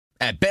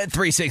At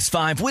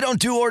Bet365, we don't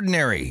do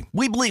ordinary.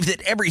 We believe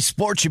that every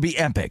sport should be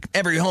epic.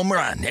 Every home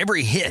run,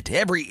 every hit,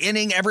 every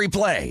inning, every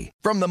play.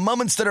 From the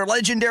moments that are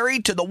legendary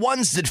to the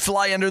ones that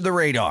fly under the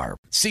radar.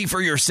 See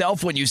for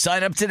yourself when you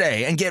sign up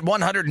today and get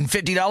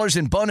 $150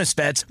 in bonus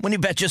bets when you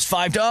bet just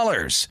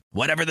 $5.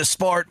 Whatever the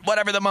sport,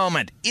 whatever the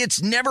moment,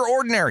 it's never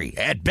ordinary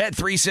at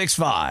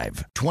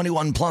Bet365.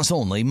 21 plus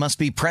only. Must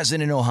be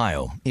present in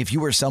Ohio. If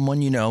you or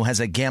someone you know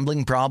has a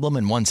gambling problem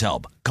and wants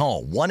help,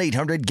 call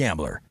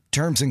 1-800-GAMBLER.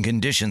 Terms and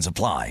conditions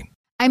apply.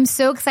 I'm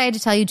so excited to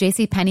tell you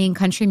JCPenney and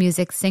country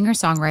music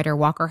singer-songwriter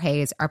Walker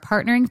Hayes are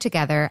partnering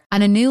together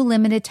on a new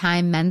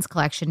limited-time men's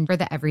collection for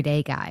the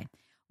everyday guy.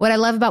 What I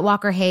love about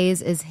Walker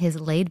Hayes is his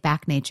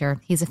laid-back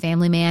nature. He's a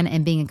family man,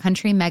 and being a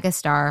country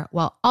megastar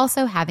while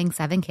also having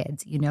 7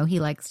 kids, you know he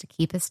likes to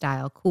keep his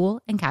style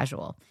cool and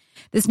casual.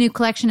 This new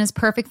collection is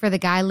perfect for the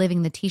guy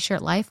living the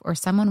t-shirt life or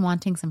someone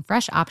wanting some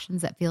fresh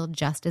options that feel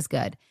just as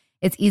good.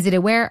 It's easy to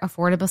wear,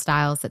 affordable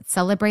styles that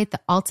celebrate the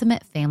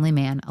ultimate family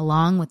man,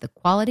 along with the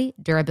quality,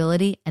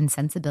 durability, and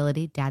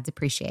sensibility dads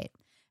appreciate.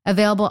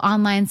 Available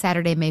online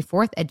Saturday, May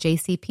 4th at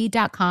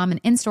jcp.com and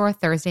in-store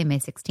Thursday, May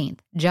 16th.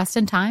 Just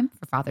in time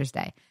for Father's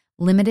Day.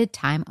 Limited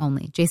time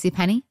only.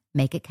 JCPenney,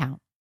 make it count.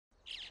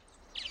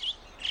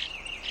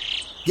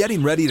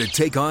 Getting ready to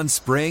take on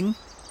spring?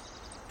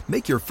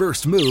 Make your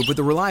first move with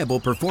the reliable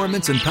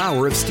performance and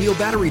power of Steel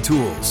battery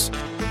tools.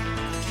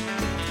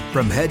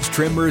 From hedge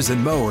trimmers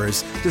and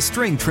mowers to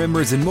string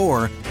trimmers and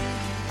more,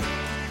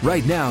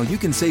 right now you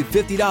can save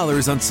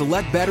 $50 on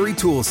select battery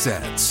tool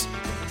sets.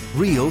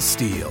 Real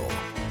Steel.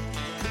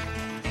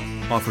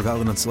 Offer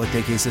valid on select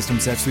AK system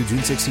sets through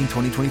June 16,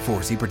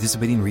 2024. See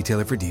participating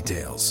retailer for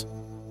details.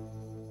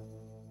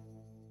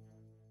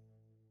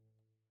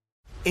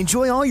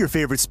 Enjoy all your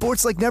favorite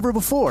sports like never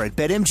before at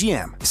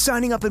BetMGM.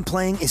 Signing up and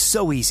playing is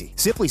so easy.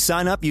 Simply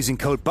sign up using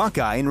code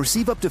Buckeye and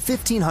receive up to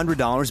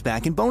 $1,500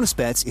 back in bonus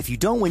bets if you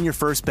don't win your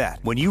first bet.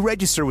 When you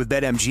register with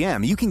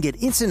BetMGM, you can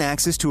get instant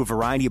access to a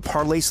variety of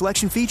parlay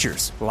selection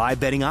features, live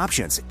betting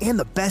options, and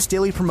the best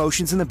daily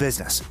promotions in the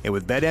business. And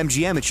with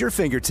BetMGM at your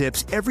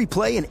fingertips, every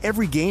play and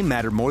every game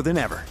matter more than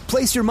ever.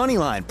 Place your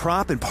moneyline,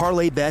 prop, and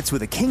parlay bets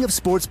with the king of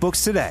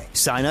sportsbooks today.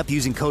 Sign up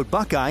using code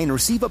Buckeye and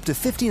receive up to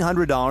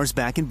 $1,500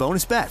 back in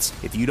bonus bets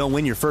if you don't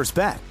win your first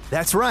bet.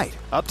 That's right,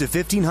 up to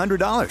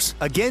 $1,500.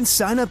 Again,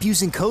 sign up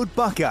using code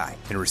Buckeye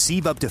and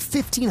receive up to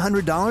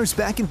 $1,500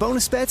 back in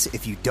bonus bets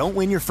if you don't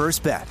win your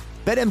first bet.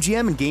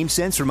 BetMGM and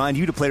GameSense remind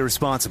you to play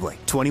responsibly.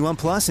 21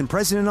 plus and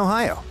present in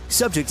Ohio.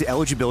 Subject to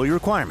eligibility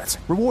requirements.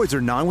 Rewards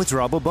are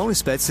non-withdrawable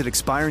bonus bets that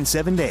expire in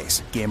 7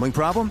 days. Gambling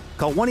problem?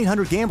 Call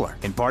 1-800-GAMBLER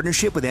in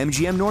partnership with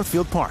MGM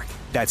Northfield Park.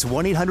 That's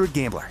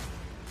 1-800-GAMBLER.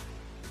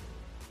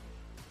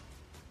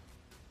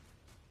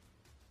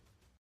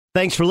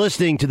 Thanks for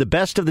listening to the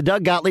Best of the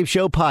Doug Gottlieb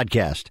Show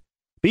podcast.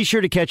 Be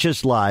sure to catch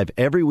us live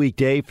every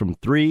weekday from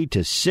 3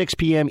 to 6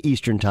 p.m.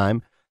 Eastern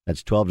Time.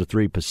 That's 12 to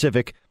 3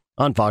 Pacific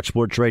on Fox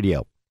Sports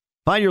Radio.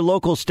 Find your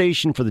local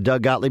station for the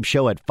Doug Gottlieb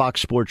Show at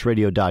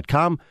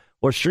foxsportsradio.com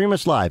or stream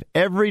us live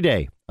every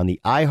day on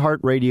the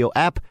iHeartRadio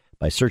app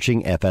by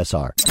searching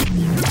FSR.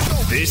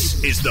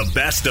 This is the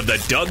Best of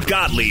the Doug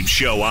Gottlieb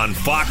Show on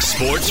Fox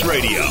Sports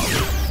Radio.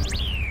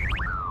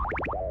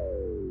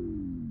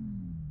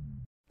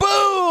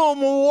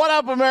 What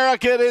up,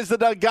 America? It is the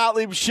Doug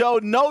Gottlieb Show.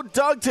 No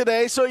Doug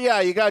today, so yeah,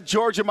 you got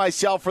George and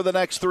myself for the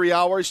next 3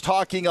 hours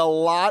talking a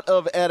lot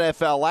of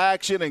NFL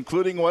action,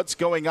 including what's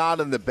going on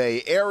in the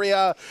Bay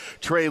Area.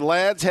 Trey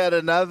Lance had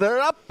another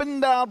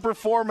up-and-down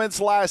performance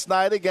last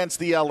night against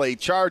the L.A.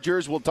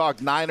 Chargers. We'll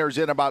talk Niners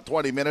in about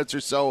 20 minutes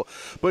or so.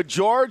 But,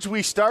 George,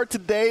 we start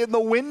today in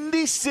the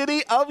windy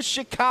city of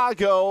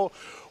Chicago,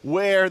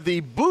 where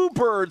the Boo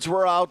Birds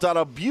were out on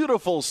a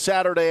beautiful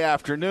Saturday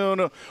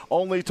afternoon,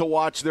 only to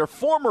watch their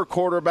former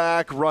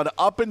quarterback run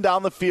up and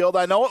down the field.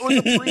 I know it was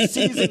a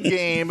preseason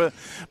game,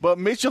 but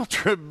Mitchell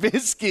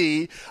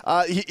Trubisky,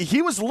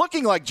 he was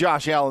looking like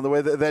Josh Allen the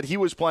way that he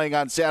was playing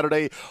on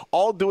Saturday,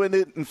 all doing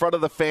it in front of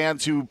the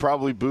fans who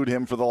probably booed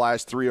him for the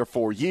last 3 or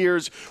 4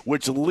 years,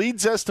 which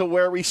leads us to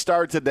where we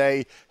start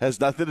today. Has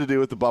nothing to do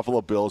with the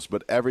Buffalo Bills,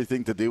 but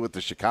everything to do with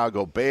the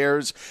Chicago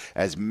Bears,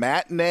 as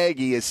Matt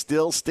Nagy is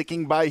still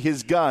sticking by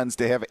his guns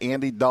to have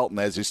Andy Dalton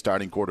as his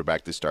starting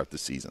quarterback to start the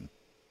season.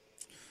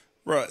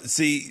 Right.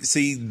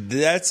 See,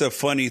 that's a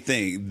funny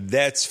thing.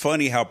 That's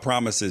funny how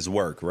promises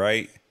work,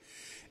 right?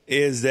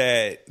 Is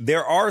that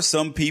there are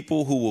some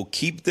people who will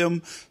keep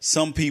them,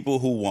 some people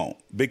who won't,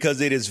 because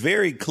it is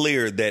very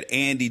clear that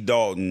Andy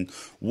Dalton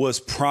was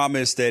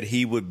promised that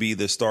he would be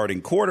the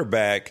starting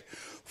quarterback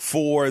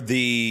for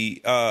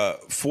the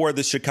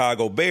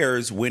Chicago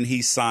Bears when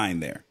he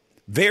signed there.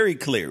 Very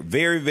clear,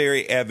 very,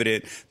 very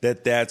evident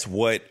that that's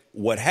what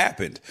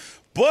happened.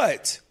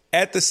 But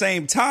at the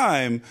same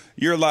time,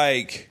 you're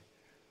like,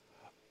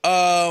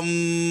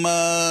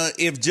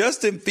 if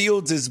Justin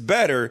Fields is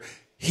better,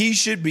 he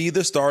should be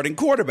the starting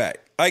quarterback.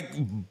 Like,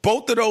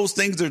 both of those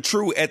things are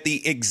true at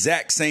the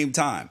exact same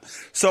time.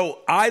 So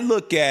I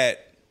look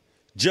at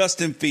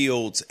Justin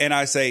Fields and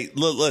I say,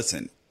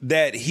 listen,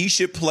 that he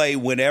should play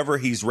whenever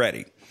he's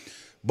ready.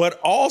 But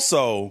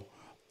also,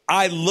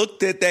 I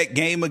looked at that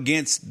game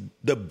against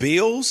the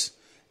Bills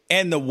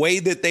and the way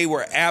that they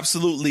were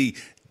absolutely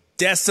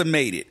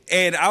decimated.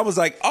 And I was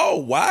like, oh,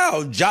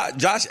 wow,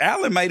 Josh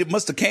Allen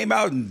must have came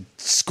out and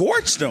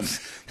scorched them.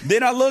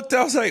 Then I looked,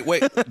 I was like,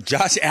 wait,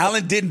 Josh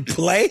Allen didn't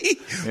play?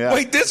 Yeah.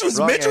 Wait, this was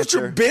Wrong Mitchell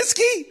answer.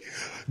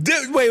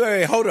 Trubisky?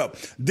 Wait, hold up.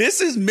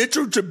 This is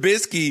Mitchell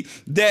Trubisky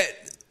that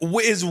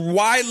is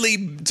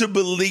widely to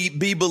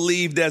be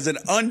believed as an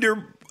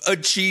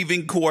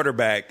underachieving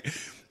quarterback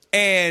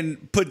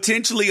and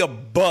potentially a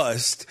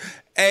bust.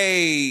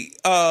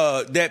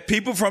 That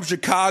people from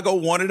Chicago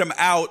wanted him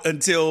out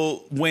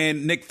until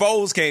when Nick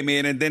Foles came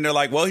in, and then they're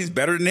like, well, he's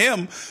better than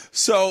him.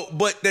 So,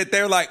 but that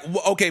they're like,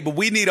 okay, but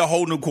we need a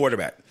whole new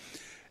quarterback.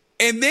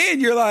 And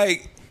then you're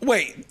like,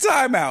 wait,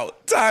 time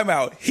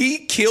out.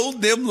 He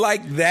killed them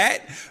like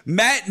that,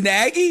 Matt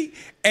Nagy?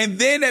 And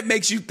then that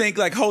makes you think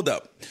like, hold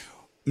up,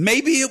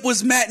 maybe it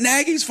was Matt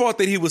Nagy's fault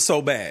that he was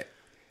so bad.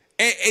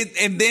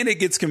 And then it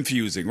gets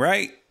confusing,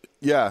 right?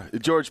 Yeah,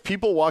 George,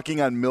 people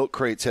walking on milk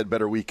crates had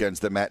better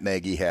weekends than Matt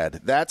Nagy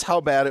had. That's how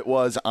bad it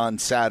was on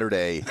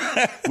Saturday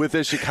with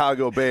the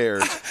Chicago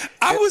Bears.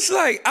 I was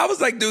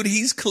like, dude,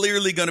 he's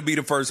clearly going to be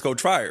the first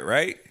coach fired,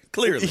 right?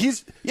 Clearly.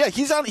 He's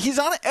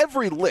on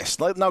every list.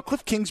 Now,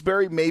 Cliff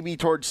Kingsbury maybe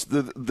towards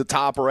the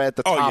top or at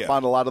the top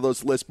on a lot of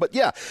those lists. But,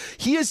 yeah,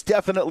 he is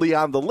definitely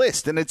on the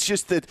list. And it's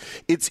just that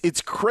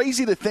it's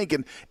crazy to think.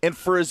 And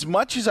for as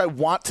much as I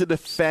want to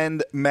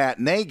defend Matt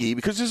Nagy,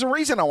 because there's a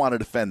reason I want to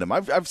defend him.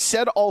 I've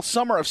said all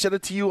summer, I've said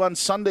it to you on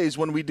Sundays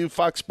when we do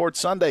Fox Sports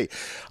Sunday,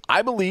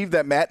 I believe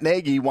that Matt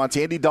Nagy wants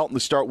Andy Dalton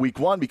to start week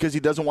 1 because he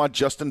doesn't want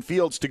Justin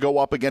Fields to go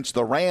up against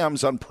the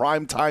Rams on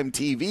primetime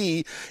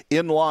TV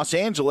in Los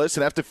Angeles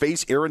and have to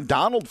face Aaron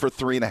Donald for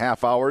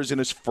 3.5 hours in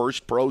his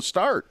first pro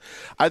start.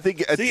 I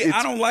think.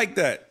 I don't like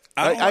that.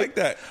 I don't like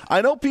that.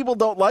 I know people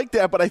don't like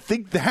that, but I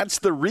think that's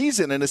the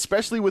reason, and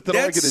especially with an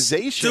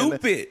organization.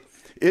 Stupid.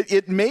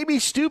 It may be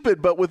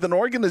stupid, but with an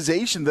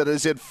organization that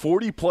has had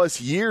 40-plus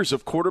years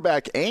of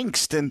quarterback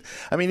angst, and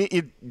I mean,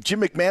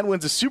 Jim McMahon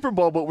wins a Super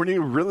Bowl, but when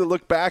you really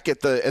look back at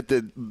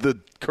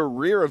the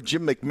career of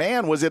Jim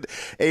McMahon, was it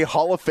a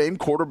Hall of Fame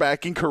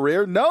quarterbacking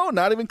career? No,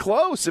 not even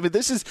close. I mean,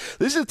 this is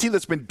a team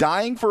that's been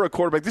dying for a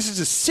quarterback. This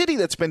is a city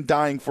that's been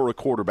dying for a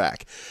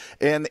quarterback,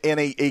 and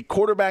a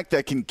quarterback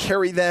that can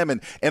carry them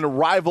and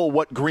rival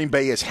what Green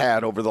Bay has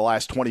had over the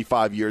last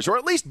 25 years, or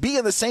at least be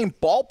in the same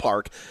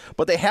ballpark,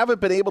 but they haven't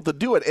been able to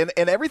do it.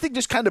 And everything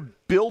just kind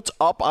of built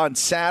up on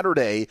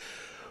Saturday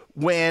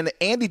when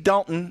Andy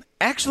Dalton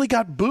actually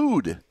got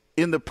booed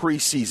in the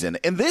preseason.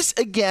 And this,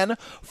 again,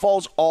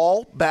 falls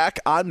all back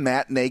on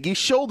Matt Nagy's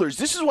shoulders.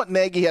 This is what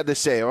Nagy had to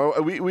say.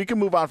 We can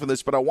move on from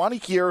this, but I want to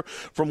hear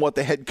from what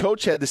the head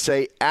coach had to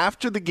say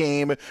after the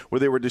game where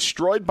they were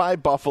destroyed by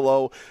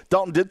Buffalo.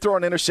 Dalton did throw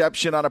an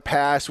interception on a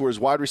pass where his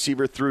wide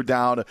receiver threw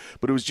down,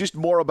 but it was just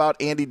more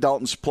about Andy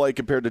Dalton's play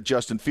compared to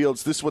Justin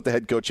Fields. This is what the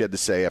head coach had to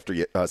say after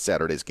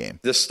Saturday's game.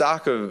 The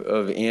stock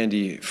of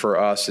Andy for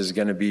us is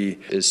going to be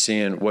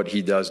seeing what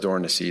he does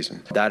during the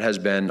season. That has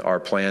been our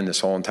plan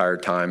this whole entire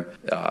time.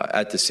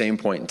 At the same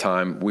point in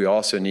time, we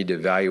also need to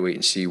evaluate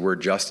and see where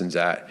Justin's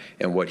at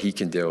and what he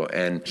can do.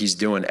 And he's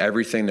doing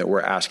everything that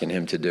we're asking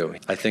him to do.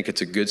 I think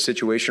it's a good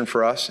situation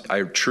for us.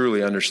 I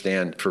truly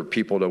understand for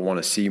people to want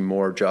to see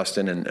more of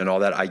Justin and all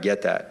that. I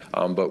get that.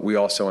 But we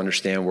also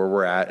understand where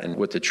we're at and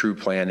what the true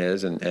plan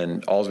is.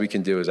 And all we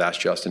can do is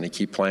ask Justin to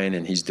keep playing,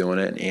 and he's doing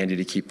it, and Andy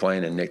to keep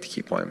playing, and Nick to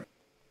keep playing.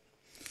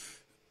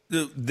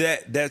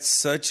 That's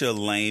such a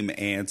lame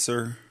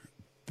answer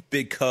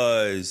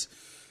because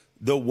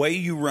the way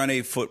you run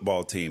a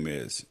football team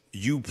is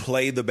you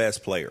play the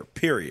best player,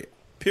 period.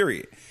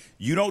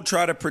 You don't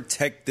try to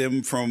protect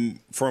them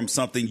from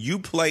something. You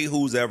play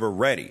who's ever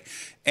ready.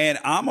 And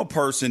I'm a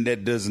person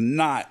that does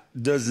not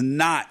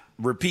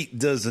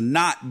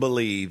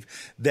believe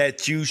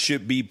that you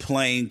should be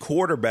playing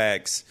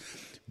quarterbacks,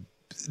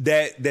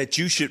 that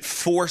you should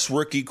force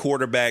rookie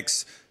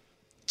quarterbacks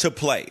to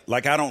play.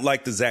 Like, I don't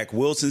like the Zach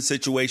Wilson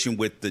situation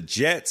with the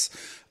Jets.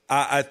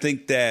 I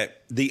think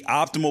that the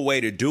optimal way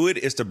to do it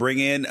is to bring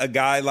in a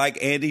guy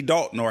like Andy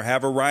Dalton or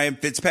have a Ryan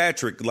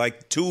Fitzpatrick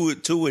like Tua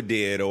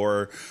did,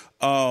 or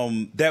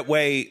that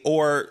way,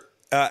 or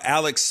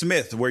Alex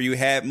Smith, where you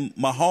had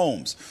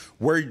Mahomes,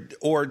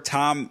 or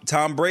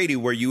Tom Brady,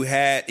 where you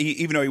had,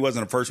 even though he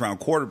wasn't a first-round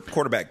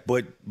quarterback,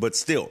 but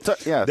still.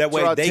 That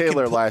way they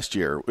Taylor last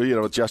year,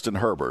 with Justin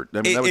Herbert.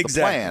 I mean, that was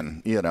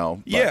exactly the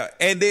plan, But. Yeah,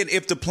 and then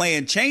if the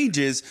plan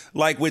changes,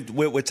 like with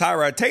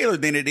Tyrod Taylor,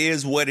 then it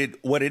is what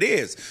it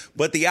is.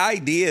 But the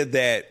idea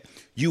that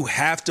you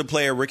have to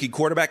play a rookie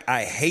quarterback,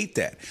 I hate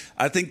that.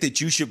 I think that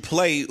you should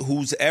play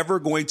who's ever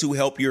going to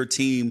help your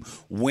team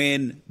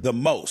win the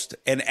most.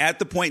 And at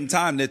the point in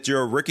time that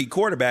your rookie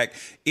quarterback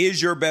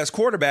is your best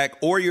quarterback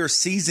or your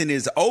season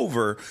is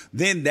over,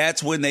 then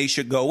that's when they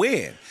should go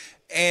in.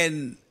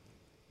 And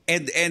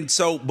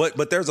so,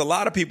 but there's a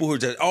lot of people who are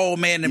just, oh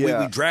man,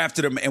 we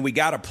drafted him and we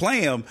got to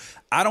play him.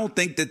 I don't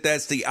think that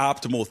that's the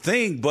optimal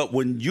thing. But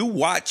when you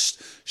watch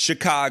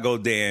Chicago,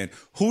 Dan,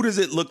 who does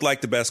it look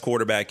like the best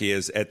quarterback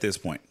is at this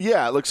point?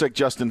 Yeah, it looks like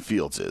Justin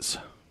Fields is.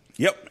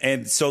 Yep.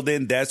 And so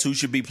then that's who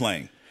should be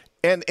playing.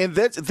 And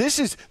this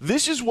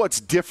is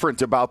what's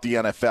different about the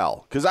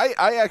NFL, because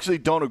I actually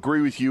don't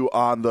agree with you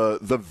on the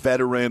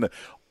veteran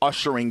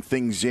ushering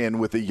things in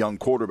with a young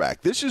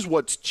quarterback. This is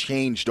what's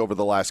changed over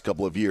the last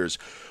couple of years.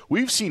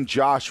 We've seen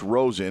Josh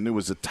Rosen, who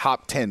was a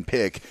top 10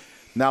 pick,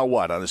 now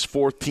what, on his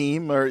fourth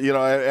team, or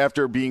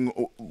after being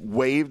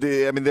waived?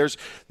 I mean,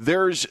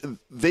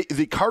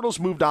 the Cardinals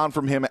moved on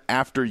from him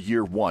after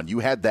year one. You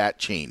had that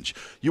change.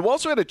 You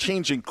also had a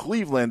change in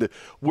Cleveland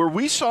where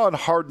we saw in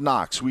Hard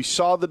Knocks, we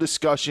saw the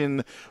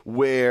discussion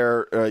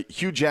where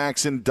Hugh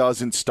Jackson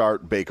doesn't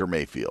start Baker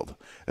Mayfield.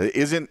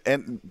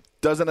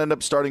 Doesn't end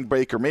up starting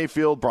Baker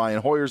Mayfield.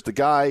 Brian Hoyer's the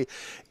guy.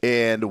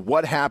 And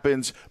what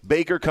happens?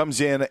 Baker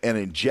comes in and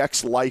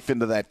injects life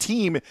into that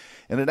team,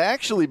 and it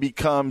actually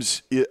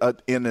becomes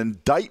an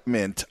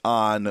indictment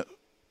on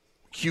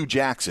Hugh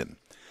Jackson.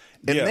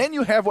 And then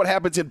you have what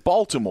happens in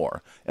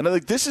Baltimore. And I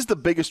think this is the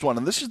biggest one,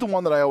 and this is the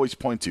one that I always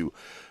point to.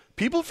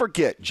 People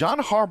forget John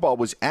Harbaugh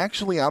was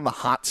actually on the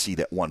hot seat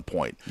at one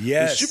point.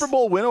 Yes. The Super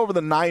Bowl win over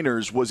the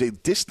Niners was a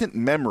distant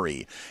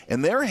memory,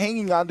 and they're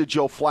hanging on to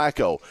Joe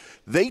Flacco.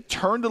 They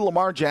turned to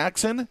Lamar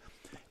Jackson,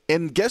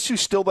 and guess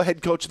who's still the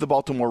head coach of the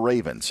Baltimore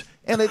Ravens?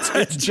 And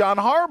it's John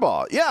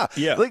Harbaugh. Yeah.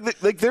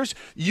 Like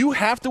you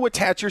have to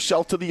attach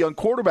yourself to the young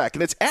quarterback.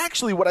 And it's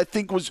actually what I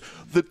think was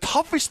the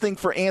toughest thing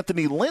for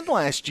Anthony Lynn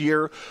last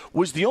year.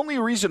 Was the only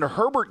reason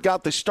Herbert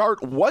got the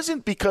start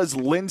wasn't because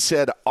Lynn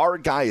said our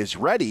guy is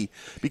ready,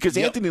 because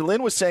Anthony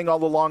Lynn was saying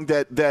all along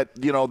that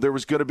there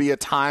was going to be a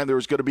time, there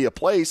was going to be a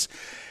place,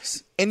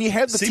 and you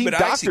had the team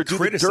doctor do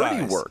the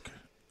dirty work.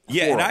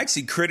 Yeah, and I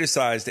actually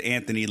criticized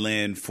Anthony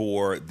Lynn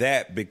for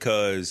that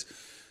because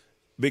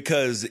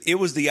it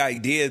was the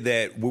idea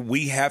that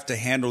we have to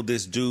handle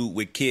this dude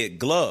with kid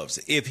gloves.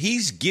 If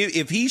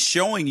he's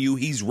showing you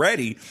he's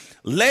ready,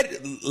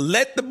 let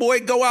the boy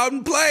go out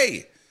and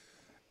play.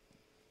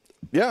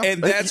 Yeah,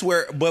 and that's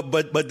where.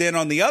 But then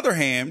on the other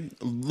hand,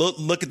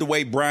 look at the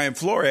way Brian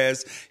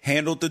Flores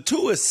handled the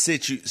Tua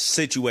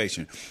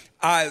situation.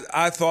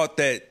 I thought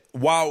that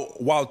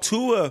while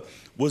Tua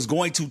was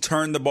going to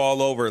turn the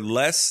ball over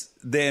less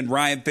than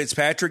Ryan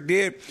Fitzpatrick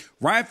did,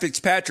 Ryan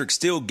Fitzpatrick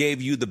still gave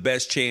you the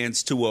best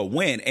chance to a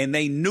win. And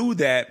they knew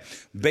that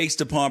based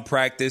upon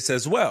practice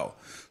as well.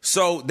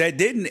 So that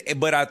didn't,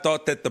 but I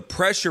thought that the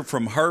pressure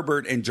from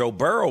Herbert and Joe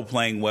Burrow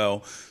playing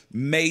well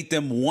made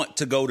them want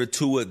to go to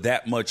Tua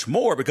that much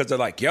more, because they're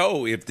like,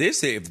 yo, if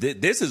this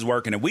is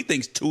working and we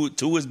think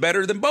Tua is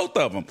better than both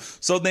of them.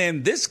 So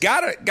then this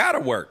gotta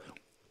work.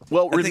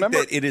 Well, I think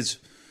that it is.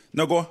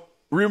 No, go on.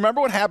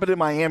 Remember what happened in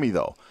Miami,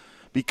 though?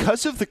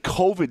 Because of the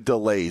COVID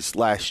delays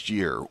last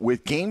year,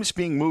 with games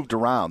being moved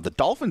around, the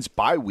Dolphins'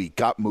 bye week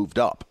got moved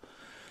up.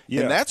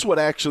 Yeah. And that's what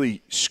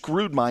actually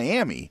screwed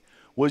Miami,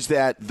 was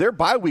that their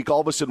bye week all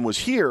of a sudden was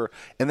here,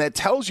 and that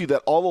tells you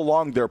that all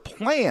along their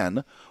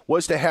plan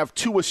was to have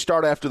Tua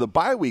start after the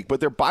bye week, but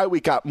their bye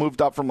week got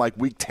moved up from like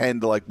week 10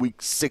 to like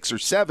week 6 or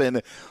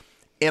 7.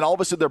 And all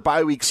of a sudden, their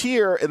bye week's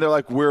here, and they're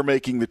like, we're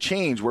making the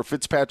change, where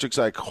Fitzpatrick's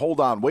like,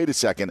 hold on, wait a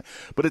second.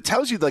 But it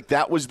tells you, like,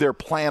 that was their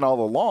plan all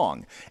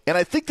along. And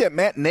I think that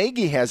Matt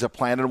Nagy has a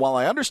plan, and while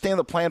I understand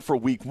the plan for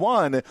week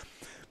 1,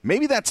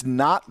 maybe that's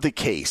not the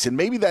case. And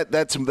maybe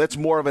that's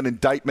more of an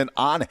indictment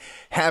on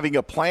having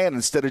a plan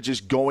instead of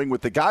just going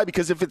with the guy.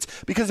 Because if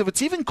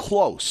it's even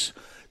close,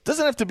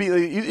 doesn't have to be,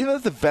 even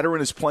if the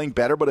veteran is playing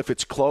better, but if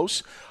it's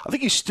close, I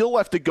think you still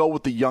have to go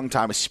with the young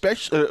time,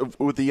 especially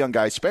with the young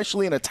guy,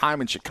 especially in a time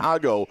in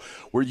Chicago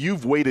where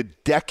you've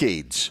waited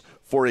decades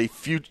for a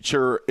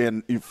future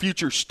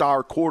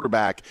star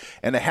quarterback,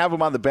 and to have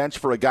him on the bench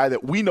for a guy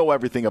that we know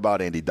everything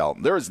about, Andy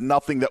Dalton. There is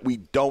nothing that we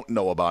don't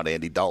know about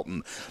Andy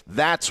Dalton.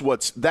 That's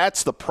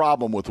the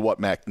problem with what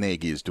Matt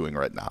Nagy is doing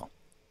right now.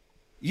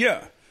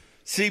 Yeah.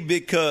 See,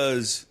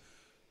 because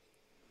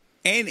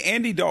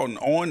Andy Dalton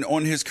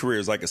on his career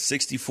is like a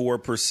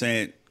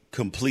 64%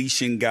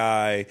 completion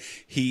guy.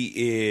 He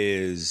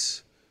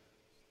is,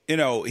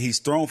 he's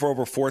thrown for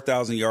over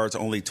 4,000 yards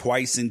only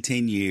twice in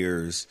 10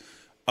 years.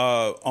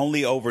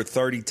 Only over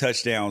 30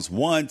 touchdowns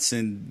once,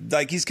 and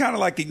like he's kind of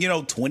like a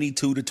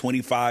 22 to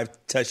 25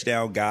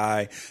 touchdown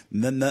guy.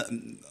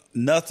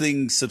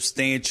 Nothing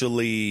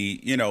substantially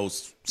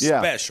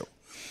special.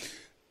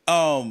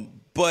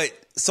 But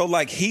so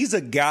like he's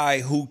a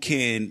guy who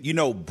can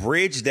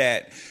bridge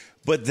that.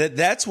 But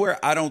that's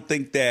where I don't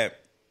think that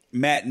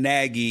Matt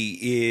Nagy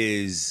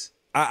is.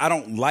 I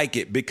don't like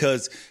it,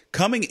 because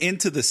coming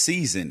into the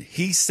season,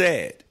 he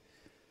said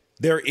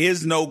there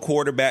is no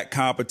quarterback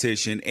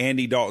competition.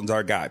 Andy Dalton's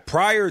our guy.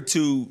 Prior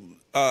to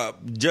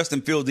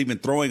Justin Fields even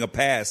throwing a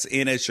pass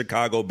in a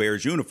Chicago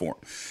Bears uniform.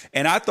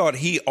 And I thought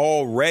he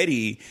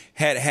already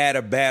had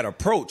a bad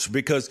approach,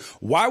 because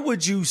why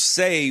would you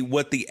say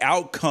what the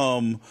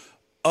outcome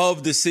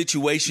of the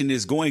situation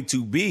is going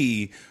to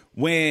be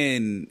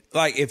when,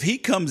 like, if he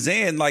comes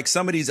in like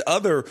some of these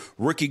other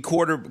rookie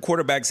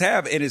quarterbacks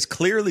have and is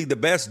clearly the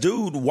best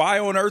dude, why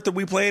on earth are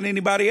we playing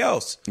anybody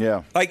else?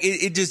 Yeah. Like,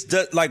 it just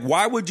does, like,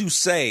 why would you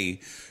say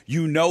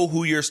you know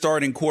who your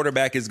starting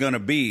quarterback is going to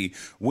be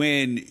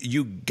when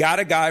you got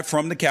a guy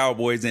from the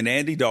Cowboys and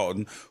Andy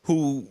Dalton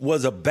who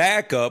was a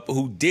backup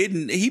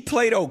he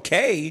played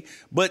okay,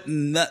 but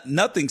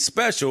nothing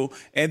special.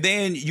 And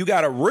then you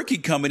got a rookie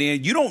coming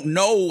in. You don't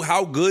know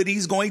how good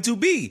he's going to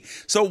be.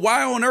 So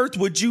why on earth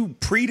would you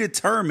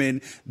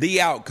predetermine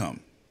the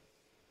outcome?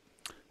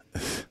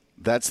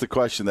 That's the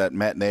question that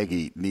Matt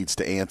Nagy needs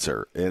to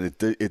answer, and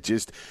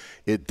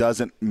it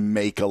doesn't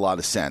make a lot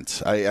of sense.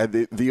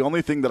 The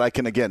only thing that I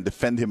can, again,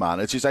 defend him on,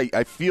 it's just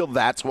I feel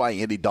that's why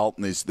Andy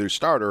Dalton is their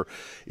starter,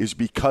 is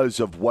because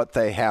of what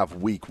they have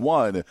week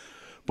one.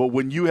 But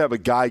when you have a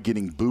guy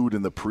getting booed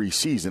in the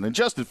preseason, and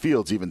Justin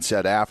Fields even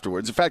said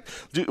afterwards, in fact,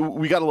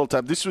 we got a little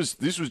time. This was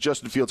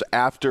Justin Fields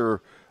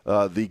after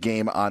the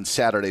game on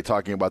Saturday,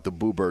 talking about the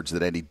boo birds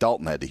that Andy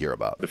Dalton had to hear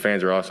about. The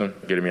fans are awesome,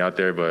 getting me out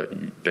there, but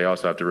they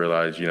also have to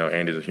realize,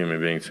 Andy's a human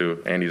being too.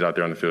 Andy's out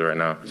there on the field right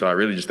now. So I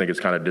really just think it's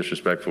kind of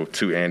disrespectful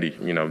to Andy,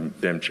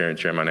 them cheering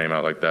my name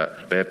out like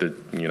that. They have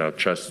to,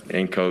 trust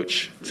in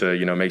coach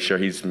to, make sure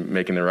he's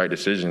making the right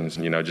decisions.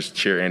 Just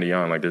cheer Andy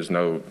on. Like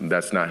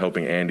that's not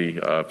helping Andy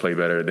play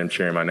better. Them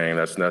cheering my name,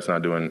 that's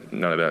not doing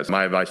none of that. So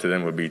my advice to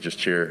them would be just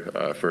cheer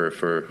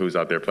for who's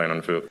out there playing on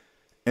the field.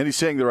 And he's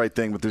saying the right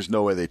thing, but there's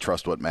no way they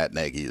trust what Matt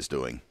Nagy is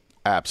doing.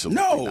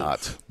 Absolutely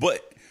not.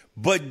 But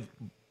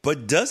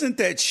doesn't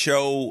that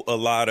show a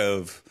lot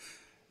of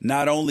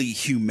not only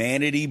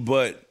humanity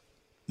but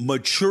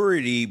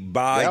maturity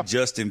by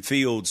Justin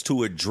Fields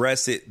to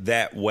address it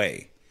that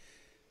way?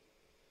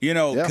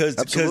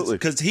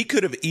 Because he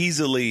could have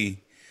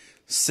easily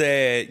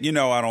said,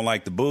 I don't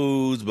like the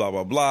boos, blah,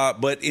 blah, blah.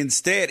 But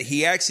instead,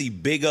 he actually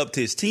big upped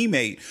his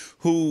teammate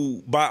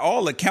who, by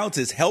all accounts,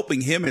 is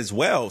helping him as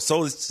well.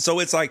 So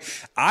it's like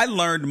I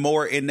learned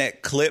more in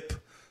that clip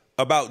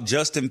about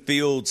Justin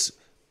Fields,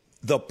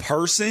 the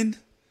person,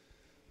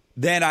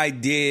 than I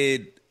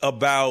did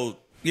about,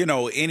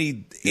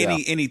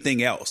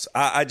 anything else.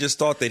 I just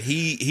thought that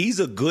he's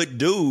a good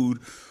dude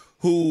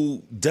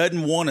who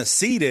doesn't want to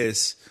see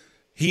this.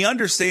 He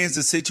understands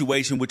the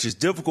situation, which is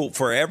difficult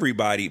for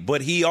everybody,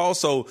 but he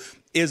also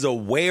is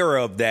aware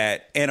of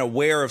that and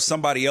aware of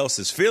somebody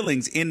else's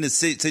feelings in the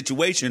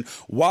situation,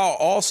 while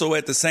also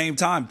at the same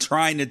time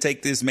trying to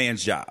take this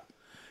man's job.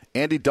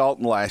 Andy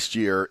Dalton last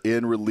year,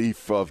 in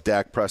relief of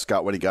Dak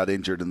Prescott when he got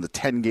injured, in the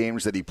 10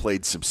 games that he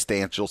played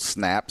substantial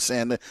snaps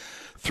and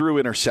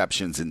threw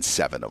interceptions in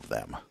 7 of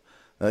them.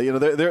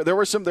 There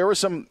were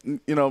some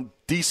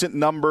decent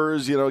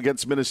numbers,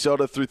 against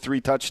Minnesota, threw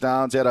 3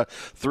 touchdowns, had a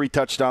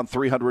 3-touchdown,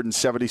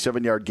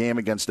 377-yard game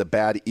against a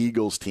bad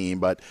Eagles team.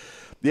 But,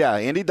 yeah,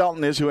 Andy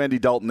Dalton is who Andy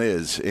Dalton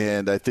is,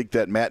 and I think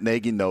that Matt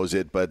Nagy knows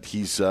it, but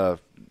he's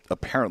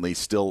apparently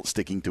still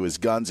sticking to his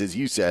guns, as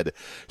you said,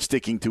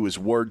 sticking to his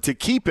word to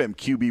keep him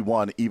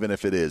QB1, even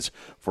if it is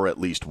for at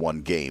least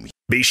one game.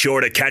 Be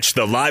sure to catch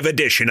the live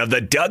edition of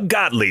the Doug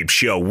Gottlieb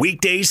Show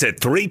weekdays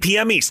at 3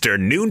 p.m.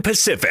 Eastern, noon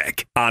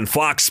Pacific on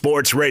Fox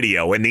Sports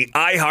Radio and the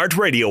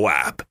iHeartRadio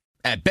app.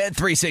 At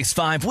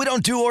Bet365, we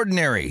don't do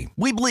ordinary.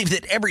 We believe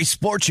that every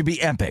sport should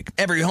be epic.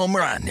 Every home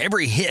run,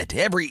 every hit,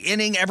 every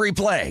inning, every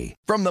play.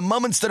 From the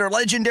moments that are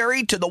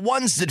legendary to the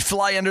ones that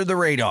fly under the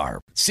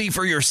radar. See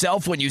for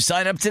yourself when you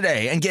sign up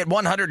today and get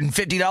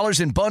 $150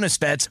 in bonus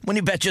bets when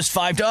you bet just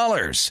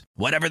 $5.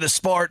 Whatever the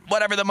sport,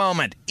 whatever the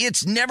moment,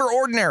 it's never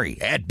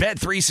ordinary at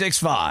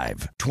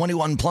Bet365.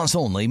 21 plus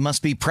only.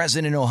 Must be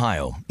present in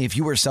Ohio. If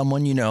you or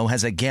someone you know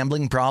has a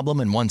gambling problem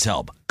and wants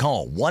help,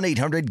 call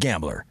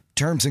 1-800-GAMBLER.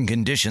 Terms and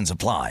conditions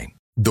apply.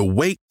 The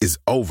wait is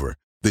over.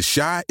 The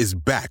Chi is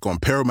back on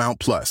Paramount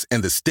Plus,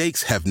 and the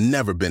stakes have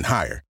never been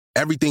higher.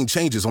 Everything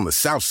changes on the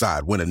South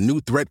Side when a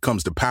new threat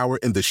comes to power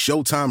in the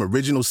Showtime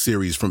original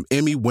series from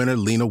Emmy winner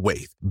Lena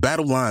Waithe.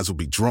 Battle lines will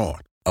be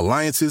drawn,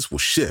 alliances will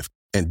shift,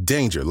 and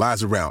danger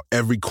lies around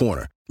every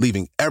corner,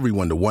 leaving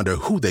everyone to wonder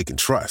who they can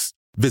trust.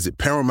 Visit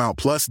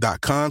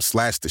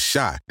ParamountPlus.com/The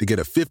Chi to get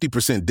a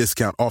 50%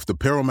 discount off the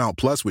Paramount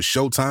Plus with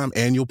Showtime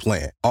annual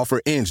plan. Offer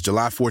ends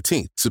July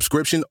 14th.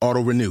 Subscription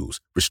auto-renews.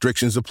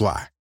 Restrictions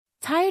apply.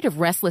 Tired of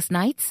restless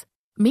nights?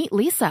 Meet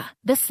Leesa,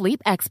 the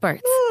sleep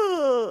experts.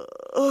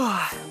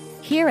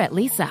 Here at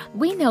Leesa,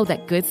 we know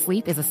that good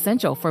sleep is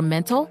essential for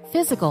mental,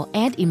 physical,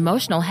 and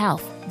emotional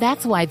health.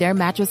 That's why their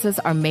mattresses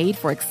are made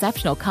for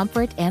exceptional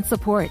comfort and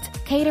support,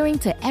 catering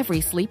to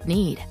every sleep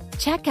need.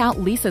 Check out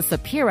Leesa's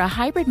Sapira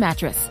Hybrid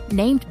Mattress,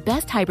 named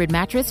Best Hybrid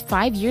Mattress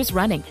 5 years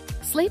running.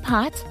 Sleep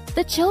hot?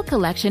 The Chill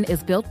Collection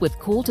is built with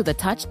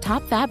cool-to-the-touch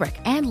top fabric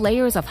and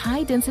layers of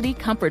high-density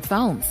comfort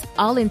foams,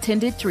 all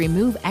intended to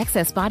remove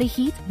excess body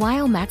heat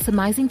while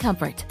maximizing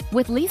comfort.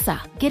 With Leesa,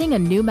 getting a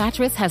new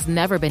mattress has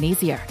never been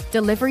easier.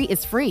 Delivery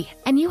is free,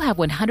 and you have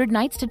 100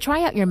 nights to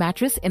try out your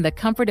mattress in the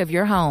comfort of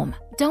your home.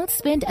 Don't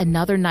spend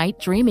another night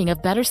dreaming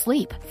of better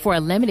sleep. For a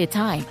limited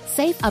time,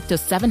 save up to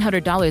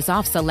 $700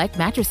 off select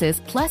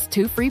mattresses plus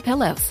 2 free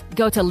pillows.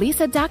 Go to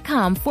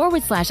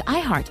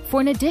Leesa.com/iHeart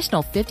for an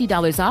additional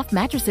 $50 off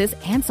mattresses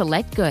and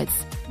select goods.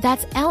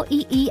 That's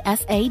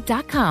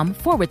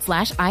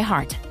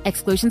LEESA.com/iHeart.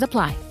 Exclusions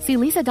apply. See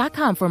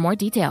Leesa.com for more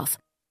details.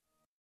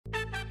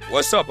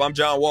 What's up? I'm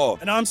John Wall.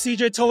 And I'm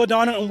CJ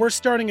Toledano, and we're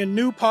starting a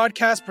new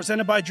podcast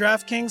presented by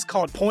DraftKings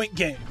called Point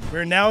Game.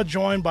 We're now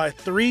joined by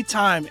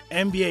 3-time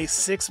NBA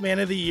Sixth Man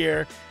of the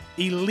Year,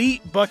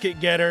 elite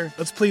bucket getter.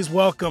 Let's please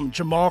welcome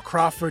Jamal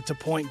Crawford to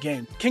Point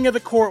Game. King of the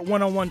Court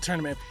one-on-one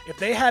tournament. If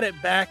they had it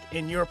back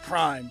in your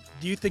prime,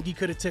 do you think you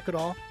could have took it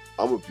all?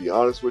 I'm going to be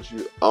honest with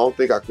you. I don't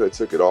think I could have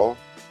took it all,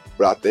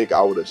 but I think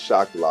I would have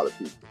shocked a lot of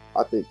people.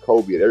 I think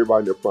Kobe and everybody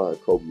in their prime,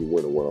 Kobe would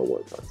win a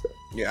one-on-one contest.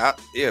 Yeah,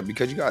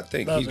 because you got to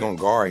think he's going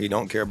to guard. He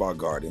don't care about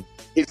guarding.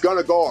 He's going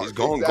to guard. He's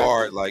going to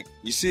guard. Like,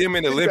 you see him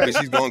in the Olympics,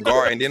 he's going to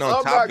guard. And then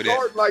on top of that. I'm not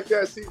guarding like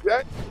that,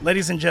 CJ.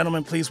 Ladies and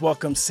gentlemen, please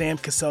welcome Sam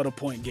Cassell to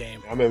Point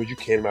Game. I remember you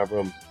came out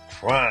from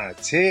prime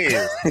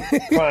 10.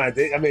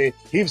 I mean,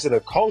 he was in a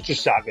culture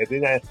shock. And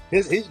then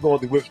he's going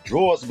through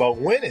withdrawals about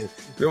winning.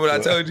 Remember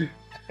what I told you?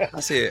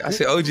 I said,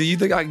 OG, you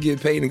think I can get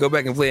paid and go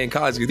back and play in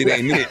college because it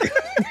ain't it?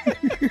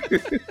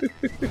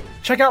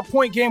 Check out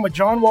Point Game with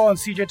John Wall and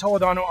CJ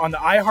Toledano on the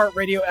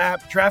iHeartRadio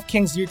app,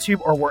 DraftKings YouTube,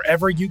 or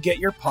wherever you get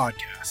your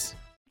podcasts.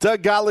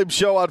 Doug Gottlieb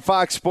Show on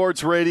Fox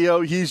Sports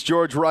Radio. He's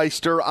George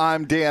Reister.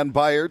 I'm Dan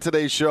Beyer.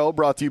 Today's show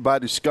brought to you by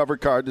Discover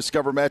Card.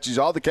 Discover matches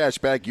all the cash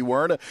back you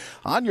earn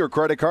on your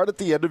credit card at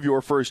the end of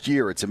your first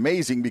year. It's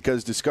amazing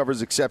because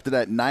Discover's accepted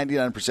at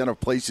 99% of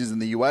places in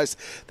the U.S.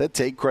 that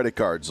take credit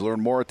cards.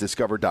 Learn more at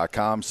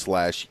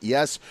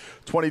discover.com/yes.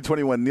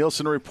 2021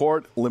 Nielsen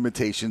Report.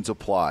 Limitations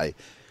apply.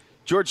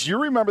 George, do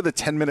you remember the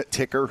 10-minute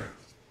ticker?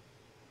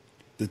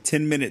 The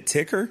 10-minute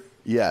ticker?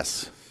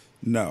 Yes.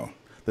 No.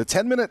 The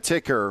 10-minute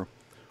ticker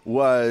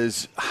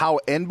was how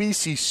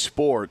NBC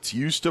Sports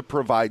used to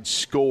provide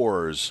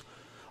scores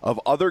of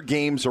other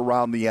games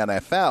around the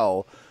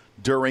NFL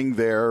during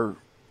their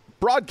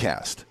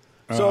broadcast.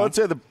 So let's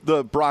say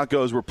the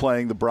Broncos were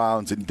playing the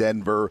Browns in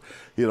Denver,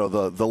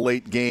 the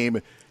late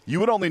game.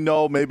 You would only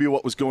know maybe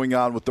what was going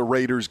on with the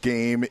Raiders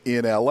game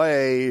in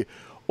L.A.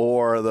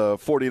 or the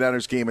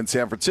 49ers game in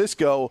San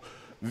Francisco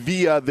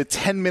via the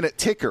 10-minute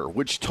ticker,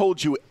 which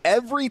told you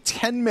every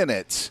 10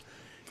 minutes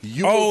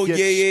you would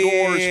get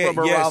scores from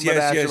around the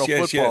National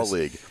Football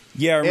League.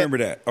 Yeah, I remember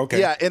that.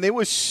 Okay. Yeah, and it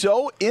was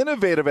so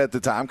innovative at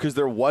the time because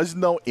there was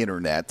no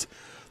internet.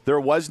 There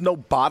was no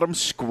bottom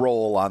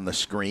scroll on the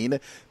screen.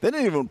 They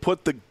didn't even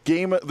put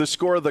the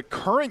score of the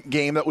current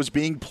game that was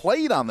being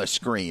played on the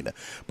screen.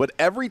 But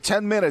every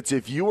 10 minutes,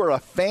 if you were a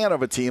fan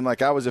of a team,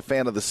 like I was a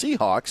fan of the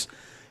Seahawks,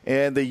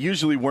 and they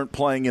usually weren't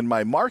playing in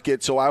my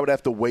market, so I would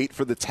have to wait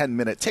for the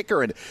 10-minute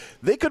ticker. And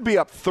they could be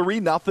up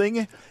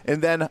 3-0,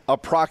 and then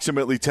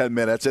approximately 10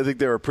 minutes. I think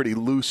they were pretty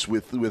loose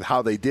with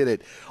how they did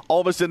it.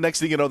 All of a sudden, next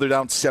thing you know, they're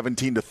down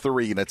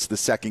 17-3, and it's the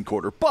second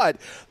quarter.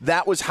 But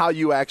that was how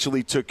you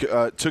actually took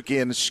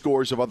in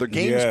scores of other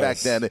games back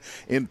then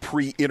in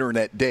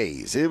pre-internet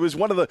days. It was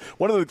one of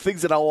the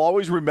things that I'll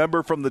always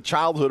remember from the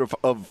childhood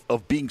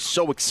of being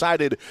so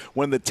excited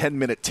when the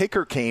 10-minute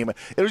ticker came.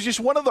 It was just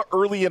one of the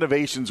early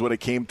innovations when it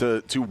came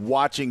to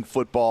watching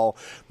football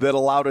that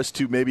allowed us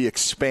to maybe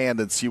expand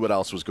and see what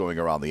else was going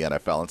around the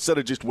NFL instead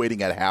of just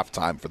waiting at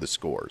halftime for the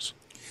scores.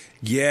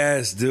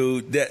 Yes,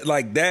 dude.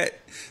 The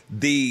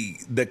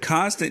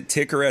constant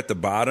ticker at the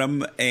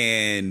bottom,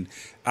 and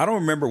I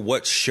don't remember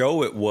what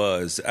show it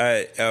was.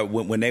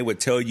 When they would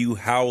tell you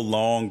how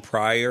long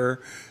prior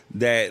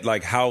that,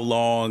 like how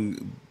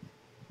long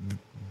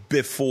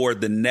before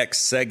the next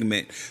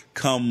segment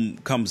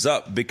comes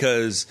up,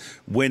 because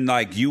when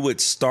like you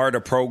would start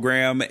a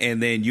program and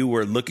then you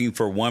were looking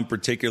for one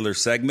particular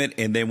segment,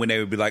 and then when they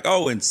would be like,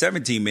 oh, in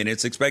 17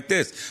 minutes expect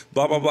this,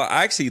 blah blah blah.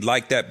 I actually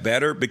like that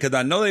better because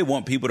I know they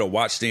want people to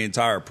watch the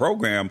entire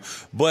program,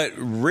 but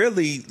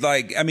really,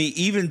 like, I mean,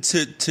 even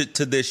to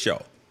this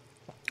show,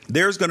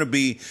 there's going to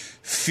be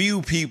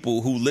few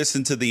people who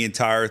listen to the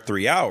entire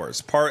 3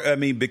 hours.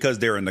 Because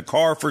they're in the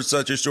car for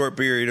such a short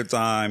period of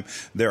time.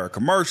 There are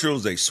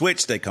commercials, they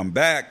switch, they come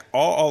back,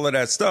 all of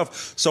that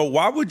stuff. So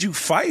why would you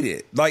fight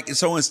it? Like,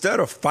 so instead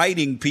of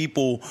fighting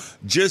people,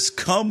 just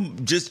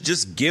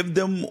give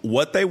them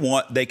what they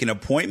want. They can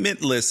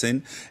appointment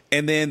listen,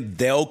 and then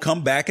they'll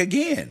come back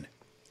again.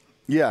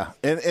 Yeah,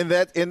 and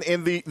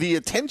the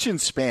attention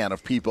span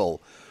of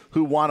people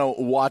who want to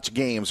watch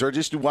games or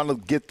just want to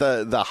get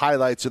the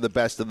highlights of the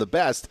best of the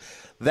best,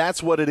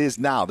 that's what it is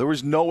now. There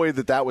was no way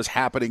that was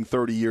happening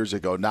 30 years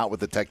ago, not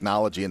with the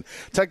technology. And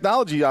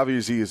technology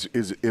obviously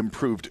is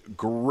improved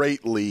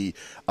greatly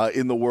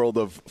in the world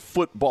of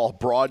football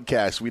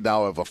broadcast. We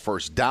now have a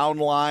first down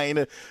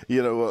line.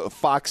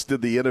 Fox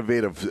did the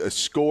innovative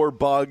score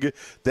bug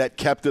that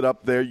kept it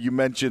up there. You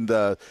mentioned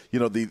the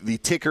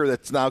ticker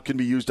that's now can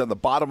be used on the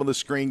bottom of the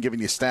screen, giving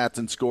you stats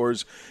and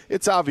scores.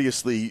 It's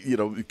obviously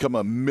become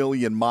a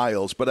million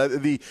miles.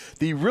 But the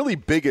really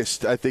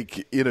biggest, I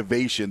think,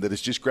 innovation that has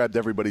just grabbed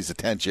everybody's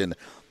attention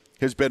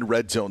has been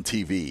Red Zone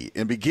TV.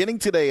 And beginning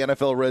today,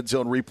 NFL Red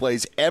Zone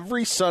replays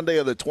every Sunday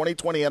of the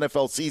 2020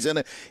 NFL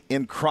season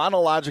in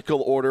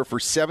chronological order for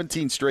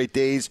 17 straight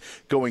days,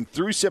 going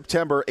through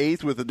September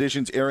 8th, with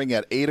editions airing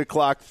at 8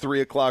 o'clock, 3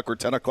 o'clock, or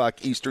 10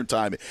 o'clock Eastern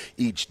Time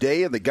each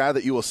day. And the guy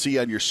that you will see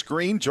on your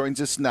screen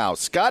joins us now.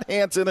 Scott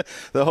Hanson,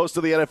 the host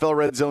of the NFL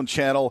Red Zone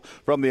channel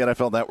from the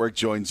NFL Network,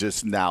 joins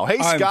us now. Hey,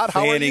 Scott,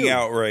 how are you? I'm fanning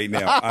out right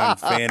now. I'm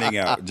fanning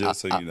out, just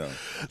so you know.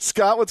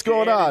 Scott, what's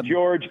going on?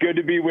 George, good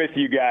to be with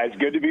you guys.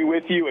 Good to be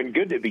with you, and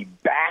good to be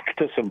back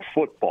to some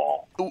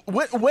football.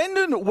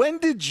 When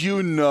did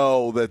you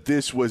know that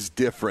this was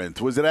different?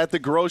 Was it at the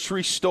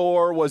grocery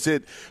store? Was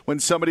it when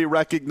somebody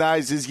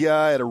recognizes you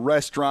at a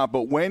restaurant?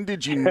 But when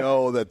did you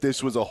know that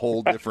this was a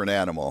whole different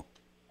animal?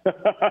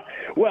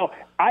 Well,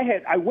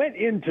 I went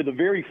into the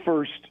very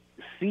first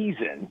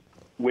season,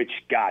 which,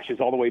 gosh, is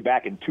all the way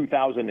back in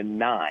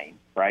 2009,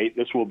 right?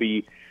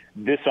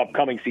 This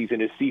upcoming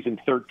season is season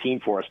 13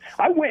 for us.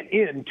 I went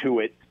into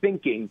it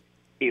thinking,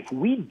 if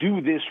we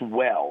do this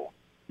well,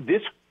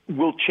 this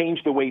will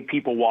change the way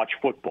people watch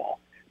football.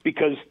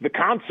 Because the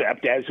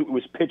concept, as it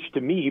was pitched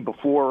to me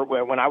before,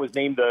 when I was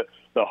named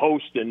the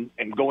host and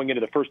going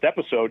into the first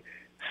episode,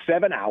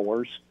 7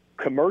 hours,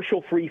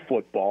 commercial-free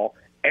football,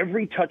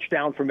 every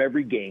touchdown from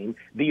every game,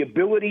 the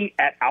ability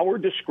at our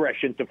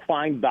discretion to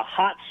find the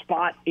hot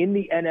spot in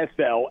the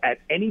NFL at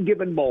any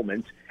given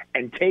moment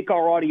and take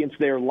our audience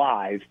there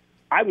live.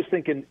 I was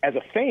thinking, as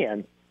a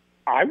fan,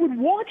 I would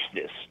watch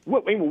this.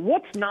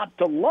 What's not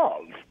to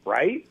love,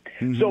 right?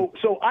 Mm-hmm.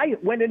 So I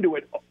went into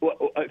it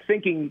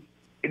thinking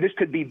this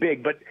could be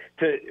big, but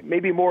to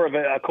maybe more of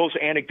a close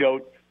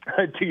anecdote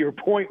to your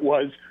point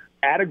was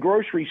at a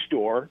grocery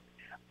store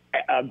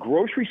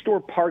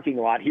parking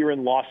lot here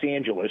in Los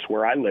Angeles,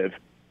 where I live.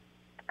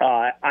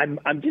 I'm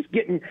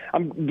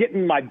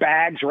getting my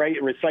bags, right,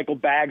 recycled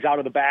bags out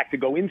of the back to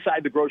go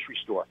inside the grocery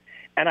store.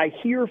 And I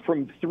hear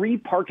from 3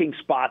 parking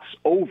spots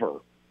over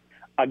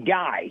a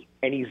guy,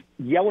 and he's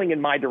yelling in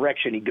my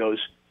direction. He goes,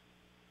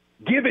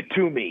 "Give it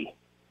to me.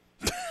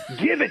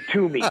 Give it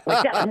to me." Like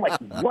that. I'm like,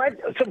 what?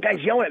 Some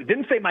guy's yelling at me.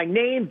 Didn't say my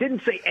name,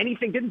 didn't say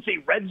anything, didn't say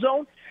Red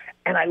Zone.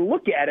 And I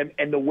look at him,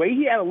 and the way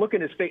he had a look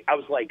in his face, I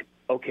was like,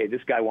 okay,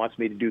 this guy wants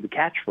me to do the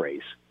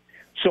catchphrase.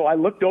 So I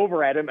looked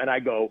over at him, and I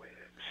go,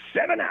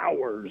 7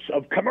 hours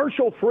of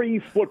commercial-free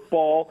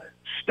football,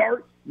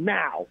 start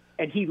now.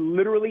 And he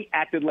literally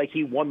acted like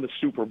he won the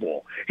Super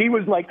Bowl. He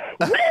was like,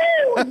 woo,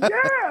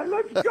 yeah,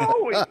 let's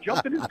go. And he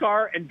jumped in his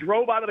car and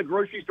drove out of the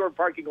grocery store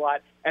parking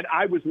lot. And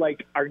I was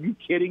like, are you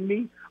kidding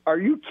me? Are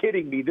you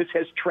kidding me? This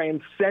has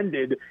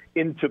transcended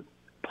into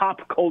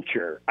pop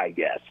culture, I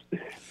guess.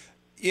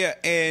 Yeah,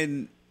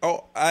 and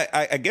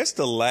I guess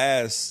the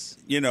last,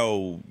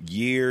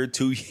 year,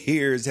 2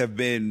 years have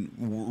been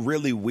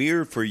really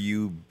weird for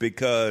you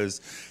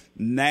because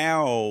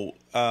now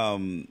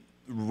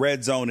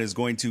Red Zone is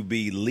going to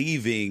be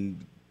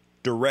leaving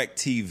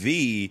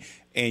DirecTV,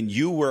 and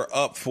you were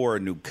up for a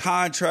new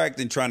contract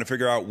and trying to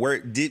figure out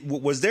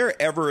was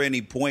there ever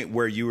any point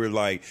where you were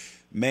like,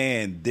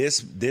 man,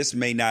 this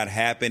may not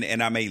happen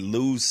and I may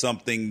lose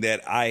something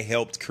that I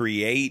helped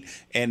create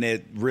and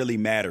it really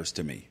matters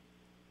to me?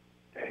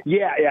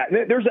 Yeah.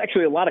 There's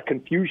actually a lot of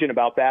confusion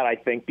about that, I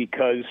think,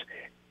 because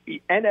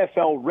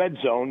NFL Red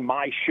Zone,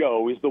 my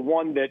show, is the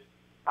one that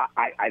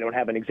I don't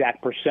have an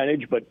exact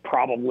percentage, but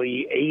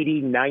probably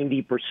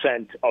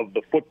 80-90% of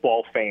the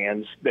football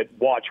fans that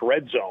watch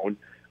Red Zone,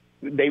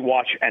 they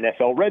watch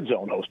NFL Red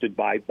Zone, hosted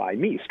by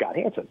me, Scott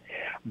Hanson.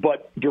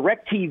 But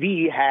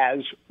DirecTV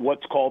has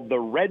what's called the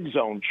Red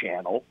Zone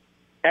channel,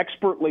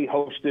 expertly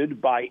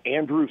hosted by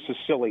Andrew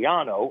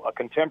Siciliano, a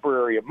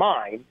contemporary of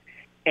mine.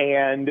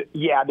 And,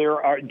 yeah,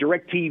 there are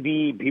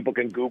DirecTV. People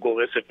can Google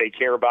this if they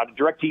care about it.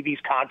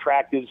 DirecTV's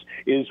contract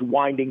is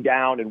winding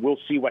down, and we'll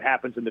see what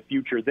happens in the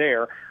future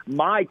there.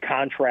 My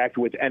contract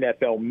with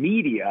NFL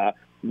Media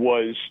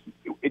was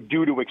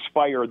due to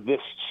expire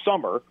this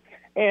summer.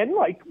 And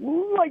like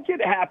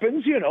it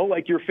happens,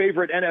 like your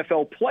favorite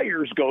NFL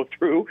players go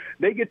through,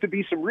 they get to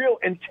be some real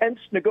intense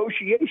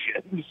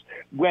negotiations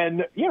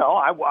when,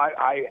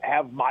 I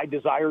have my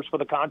desires for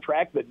the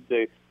contract,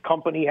 the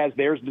company has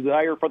theirs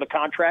desire for the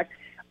contract.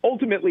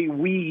 Ultimately,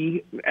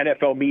 we,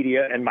 NFL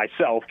Media and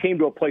myself, came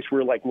to a place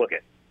where we're like, look,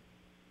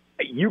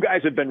 you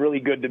guys have been really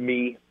good to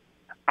me.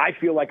 I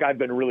feel like I've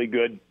been really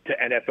good to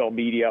NFL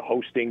Media,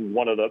 hosting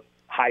one of the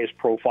highest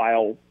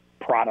profile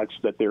products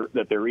that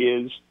there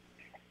is.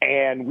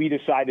 And we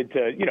decided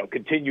to,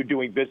 continue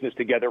doing business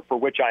together, for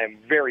which I am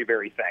very,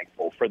 very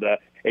thankful for the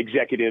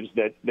executives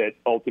that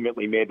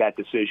ultimately made that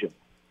decision.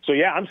 So,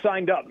 yeah, I'm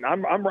signed up.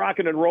 I'm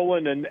rocking and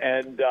rolling,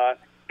 and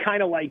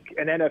kind of like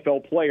an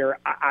NFL player,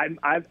 I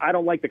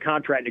don't like the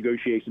contract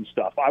negotiation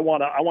stuff. I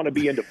want to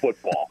be into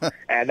football,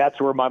 and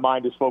that's where my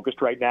mind is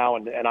focused right now,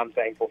 and I'm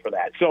thankful for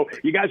that. So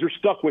you guys are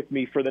stuck with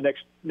me for the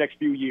next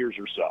few years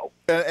or so.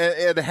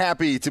 And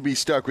happy to be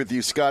stuck with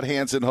you. Scott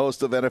Hanson,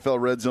 host of NFL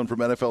Red Zone from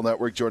NFL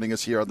Network, joining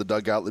us here on the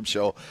Doug Gottlieb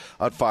Show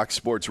on Fox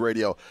Sports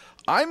Radio.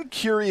 I'm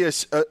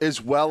curious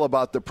as well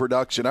about the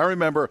production. I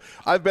remember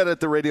I've been at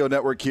the radio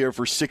network here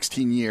for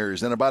 16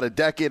 years, and about a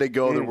decade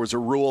ago there was a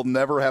rule: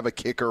 never have a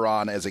kicker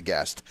on as a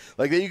guest.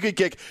 Like you could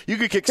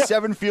kick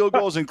 7 field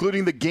goals,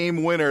 including the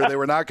game winner. They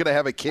were not going to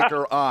have a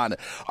kicker on.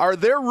 Are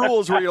there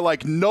rules where you're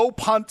like, no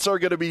punts are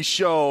going to be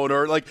shown,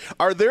 or like,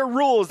 are there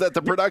rules that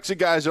the production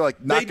guys are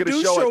like not going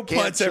to show it?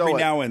 Punts every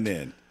now and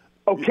then.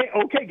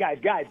 Okay, guys.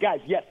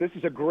 Yes, this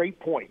is a great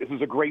point.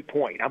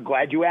 I'm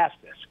glad you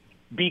asked this,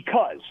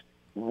 because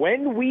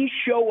when we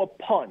show a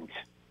punt,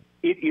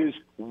 it is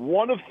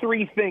one of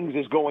 3 things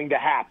is going to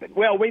happen.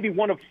 Well, maybe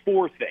one of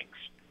 4 things.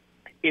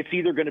 It's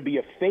either going to be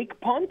a fake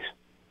punt,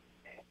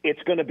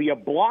 it's going to be a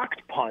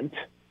blocked punt,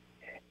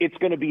 it's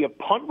going to be a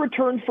punt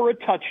return for a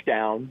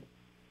touchdown,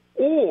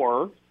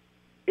 or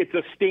it's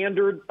a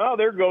standard,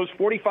 there goes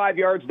 45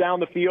 yards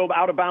down the field,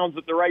 out of bounds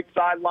at the right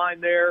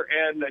sideline there,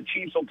 and the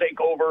Chiefs will take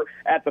over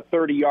at the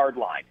 30-yard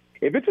line.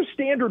 If it's a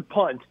standard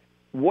punt,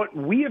 what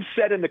we have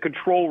said in the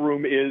control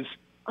room is,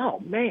 oh,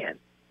 man,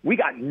 we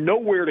got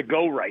nowhere to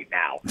go right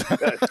now.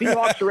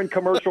 Seahawks are in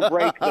commercial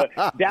break.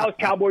 The Dallas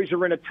Cowboys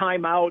are in a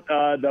timeout.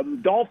 The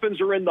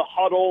Dolphins are in the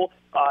huddle.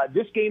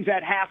 This game's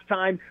at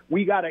halftime.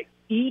 We got to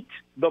eat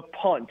the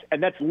punt.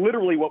 And that's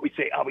literally what we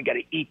say. Oh, we got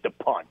to eat the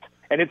punt.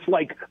 And it's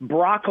like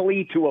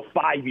broccoli to a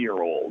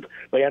 5-year-old.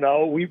 You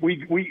know,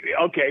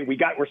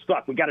 we're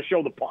stuck. We got to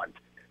show the punt.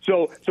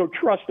 So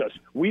trust us.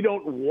 We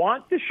don't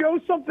want to show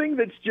something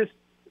that's just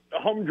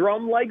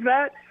humdrum like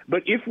that.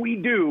 But if we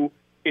do,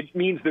 it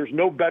means there's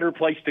no better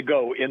place to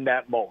go in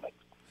that moment.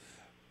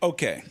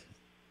 Okay.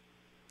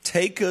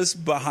 Take us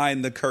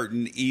behind the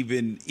curtain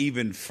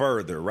even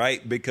further,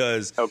 right?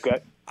 Because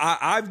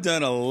I've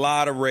done a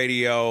lot of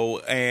radio,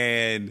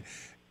 and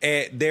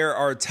there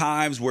are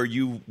times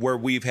where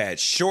we've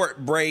had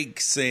short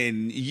breaks,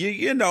 and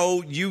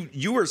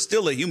you are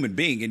still a human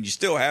being, and you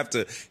still have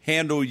to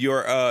handle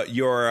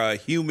your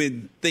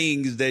human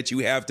things that you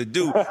have to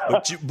do.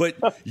 But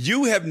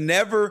you have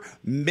never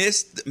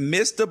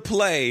missed a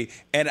play,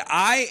 and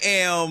I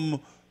am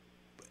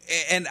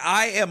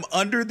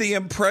under the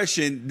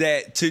impression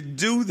that to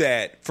do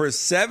that for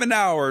 7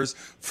 hours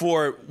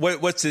for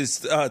what's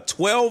his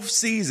 12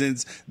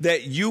 seasons,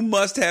 that you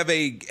must have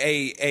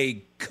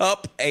a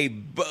cup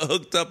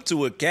hooked up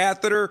to a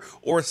catheter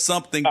or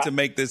something to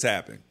make this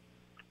happen.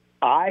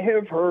 I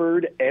have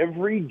heard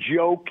every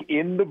joke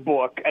in the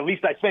book. At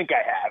least I think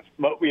I have.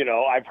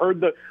 I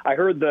heard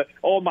the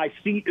my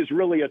seat is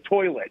really a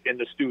toilet in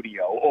the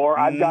studio, or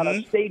I've got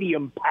a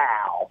stadium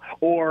pal,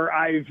 or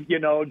I've this,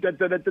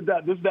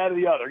 that, or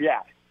the other.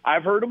 Yeah,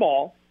 I've heard them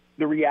all.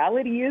 The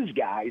reality is,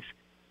 guys,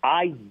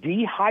 I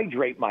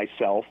dehydrate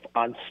myself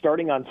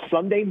starting on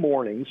Sunday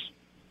mornings.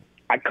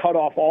 I cut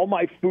off all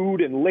my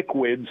food and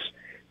liquids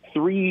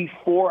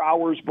 3-4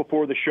 hours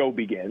before the show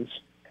begins.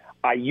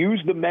 I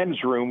use the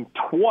men's room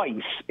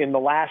twice in the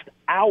last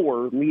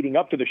hour leading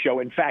up to the show.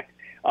 In fact,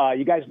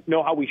 you guys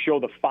know how we show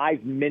the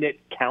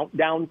 5-minute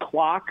countdown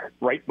clock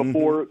right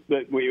before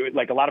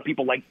like a lot of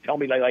people tell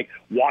me like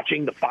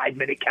watching the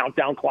 5-minute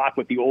countdown clock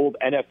with the old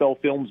NFL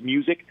Films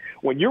music.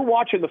 When you're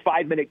watching the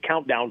 5-minute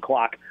countdown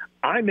clock,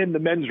 I'm in the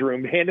men's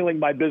room handling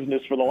my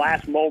business for the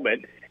last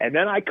moment, and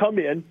then I come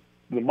in.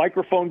 The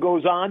microphone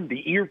goes on,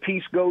 the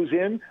earpiece goes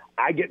in,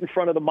 I get in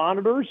front of the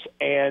monitors,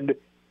 and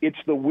it's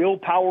the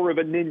willpower of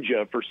a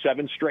ninja for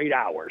 7 straight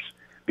hours,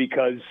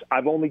 because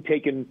I've only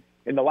taken,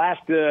 in the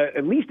last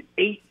at least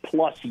 8+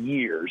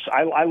 years,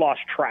 I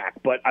lost track,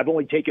 but I've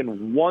only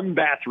taken 1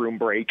 bathroom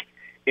break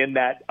in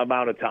that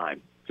amount of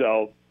time.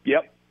 So,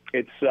 yep,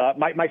 it's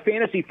my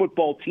fantasy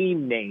football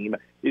team name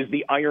is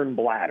the Iron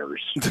Bladders.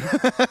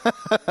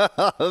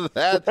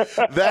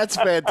 That's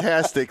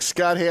fantastic.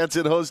 Scott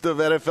Hanson, host of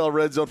NFL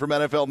Red Zone from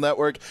NFL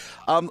Network.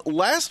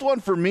 Last one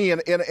for me,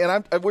 and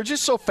we're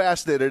just so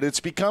fascinated. It's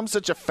become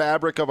such a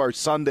fabric of our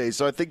Sundays,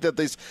 so I think that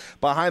this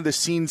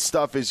behind-the-scenes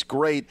stuff is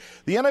great.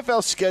 The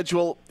NFL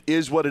schedule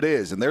is what it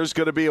is, and there's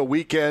going to be a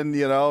weekend,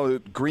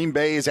 Green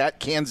Bay is at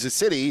Kansas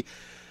City.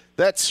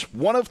 That's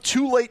one of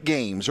 2 late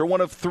games or one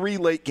of 3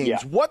 late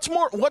games. Yeah. What's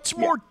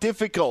more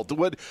difficult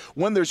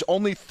when there's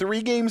only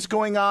 3 games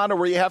going on, or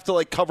where you have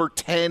to cover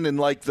 10 in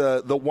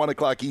the 1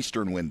 o'clock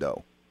Eastern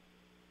window?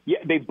 Yeah,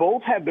 they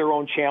both have their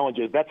own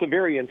challenges. That's a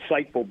very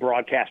insightful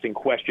broadcasting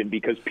question,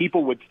 because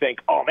people would think,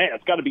 oh man,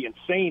 it's got to be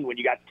insane when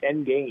you got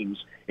 10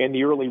 games in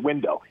the early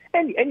window.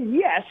 And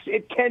yes,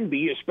 it can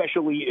be,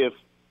 especially if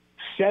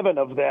 7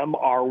 of them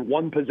are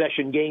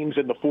 1-possession games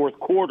in the fourth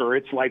quarter.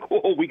 It's like,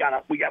 we got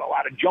a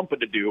lot of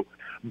jumping to do.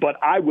 But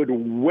I would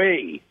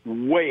way,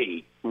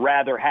 way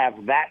rather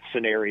have that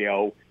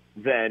scenario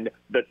than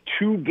the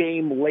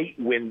 2-game late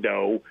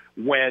window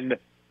when,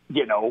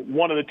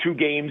 one of the 2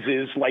 games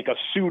is like a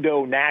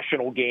pseudo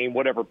national game,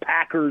 whatever,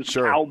 Packers,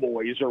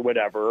 Cowboys or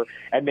whatever.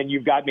 And then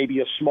you've got maybe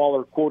a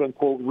smaller quote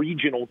unquote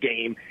regional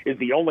game is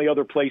the only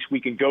other place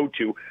we can go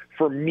to.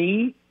 For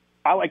me,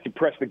 I like to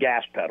press the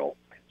gas pedal.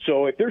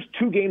 So if there's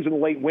 2 games in the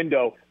late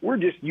window, we're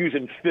just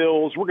using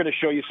fills. We're going to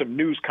show you some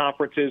news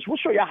conferences. We'll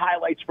show you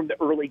highlights from the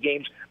early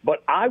games.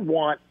 But I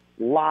want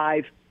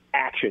live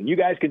action. You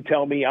guys can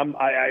tell me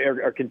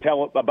or can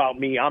tell about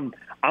me. I'm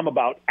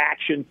about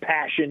action,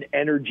 passion,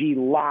 energy,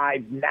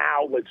 live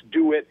now. Let's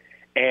do it.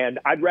 And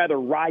I'd rather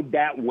ride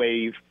that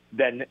wave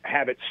than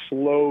have it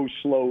slow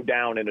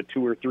down in a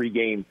 2 or 3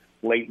 game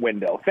late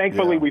window.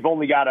 Thankfully, we've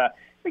only got a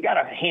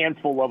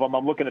handful of them.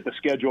 I'm looking at the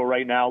schedule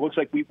right now. It looks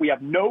like we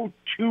have no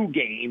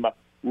 2-game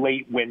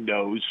late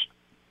windows.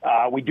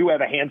 We do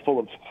have a handful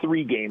of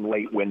 3-game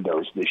late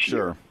windows this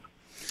year.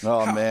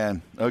 Oh,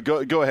 man.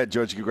 Go ahead,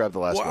 George. You can grab the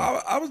last one.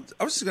 I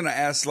was just going to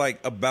ask,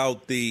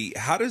 about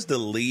how does the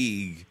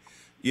league,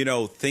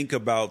 think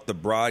about the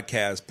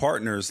broadcast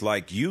partners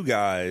like you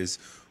guys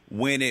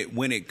when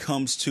it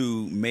comes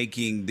to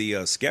making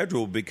the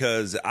schedule?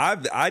 Because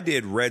I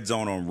did Red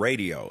Zone on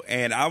radio,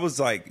 and I was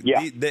like,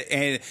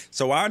 and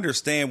so I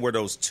understand where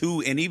those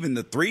 2 and even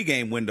the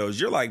 3-game windows.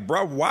 You're like,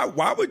 bro,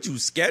 why would you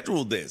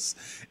schedule this?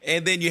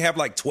 And then you have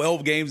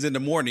 12 games in the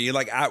morning. You're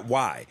like,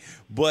 why?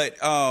 But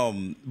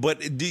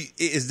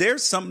is there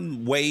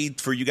some way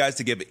for you guys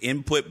to give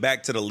input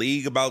back to the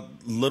league about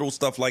little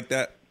stuff like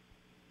that?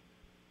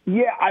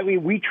 Yeah, I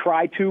mean, we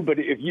try to, but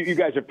if you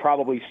guys have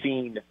probably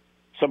seen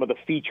some of the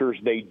features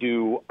they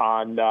do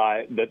on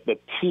the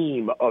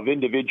team of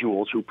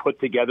individuals who put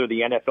together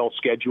the NFL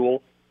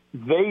schedule.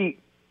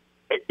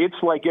 It's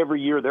like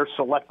every year they're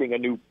selecting a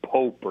new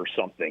pope or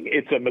something.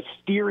 It's a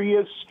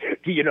mysterious,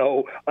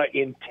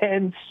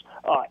 intense,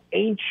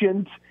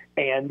 ancient,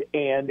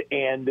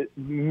 and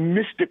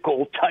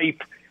mystical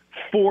type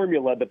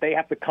formula that they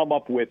have to come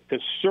up with to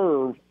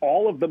serve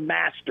all of the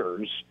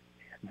masters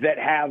that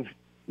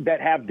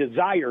have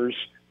desires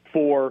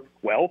for,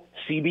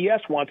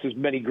 CBS wants as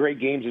many great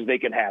games as they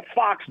can have.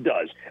 Fox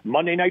does.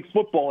 Monday Night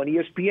Football and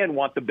ESPN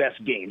want the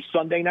best games.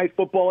 Sunday Night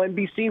Football,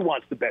 NBC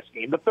wants the best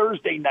game. The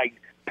Thursday night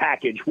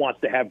package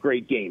wants to have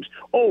great games.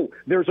 Oh,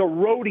 there's a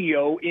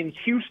rodeo in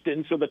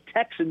Houston, so the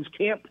Texans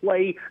can't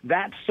play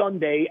that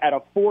Sunday at a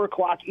 4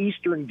 o'clock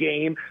Eastern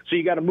game, so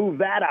you got to move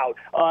that out.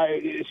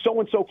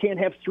 So-and-so can't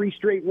have 3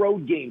 straight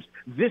road games.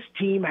 This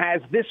team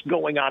has this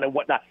going on and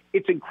whatnot.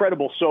 It's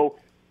incredible. So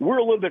we're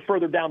a little bit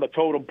further down the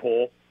totem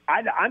pole.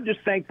 I'm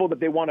just thankful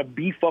that they want to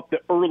beef up the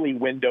early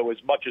window as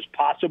much as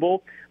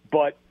possible,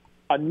 but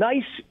a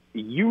nice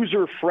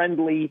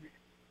user-friendly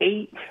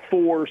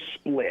 8-4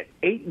 split,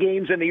 8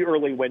 games in the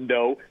early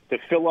window to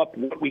fill up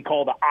what we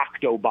call the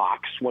octo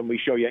box when we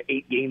show you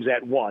 8 games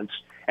at once,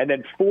 and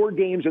then 4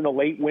 games in the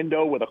late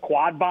window with a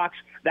quad box.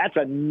 That's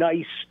a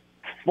nice,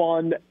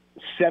 fun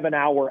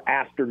 7-hour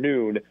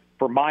afternoon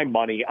for my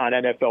money on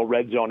NFL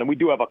Red Zone, and we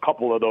do have a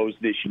couple of those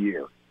this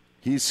year.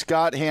 He's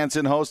Scott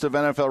Hanson, host of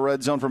NFL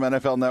Red Zone from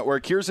NFL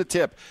Network. Here's a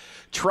tip.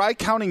 Try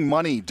counting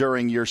money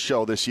during your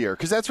show this year,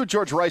 because that's what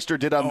George Reister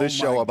did on this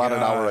show about an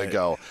hour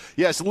ago.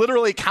 Yes,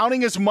 literally counting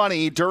his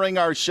money during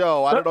our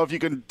show. I don't know if you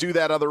can do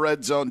that on the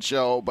Red Zone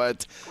show,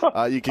 but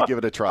you can give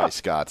it a try,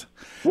 Scott.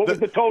 What was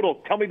the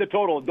total? Tell me the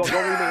total. Don't leave me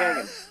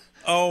hanging.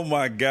 Oh,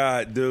 my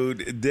God,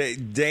 dude.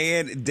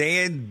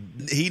 Dan,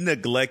 he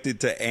neglected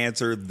to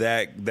answer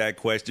that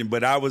question,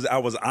 but I was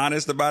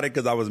honest about it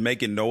because I was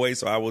making noise,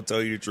 so I will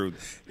tell you the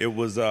truth. It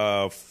was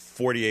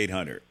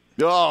 4,800.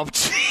 Oh,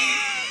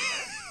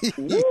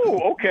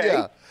 Ooh,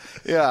 okay.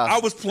 Yeah. I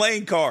was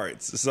playing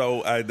cards,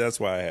 so that's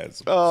why I had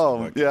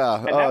some. Yeah.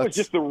 And that was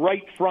just the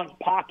right front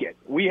pocket.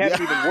 We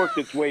haven't even worked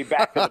its way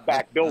back to the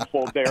back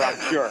billfold there,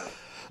 I'm sure.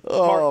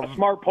 A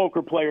smart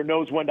poker player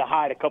knows when to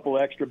hide a couple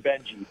of extra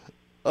Benjis.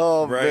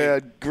 Oh, right.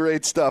 Man,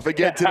 great stuff.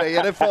 Again today,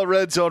 NFL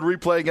Red Zone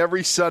replaying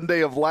every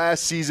Sunday of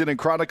last season in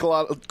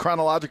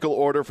chronological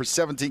order for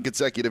 17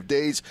 consecutive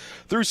days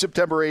through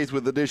September 8th,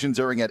 with editions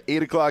airing at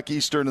 8 o'clock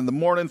Eastern in the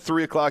morning,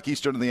 3 o'clock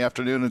Eastern in the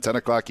afternoon, and 10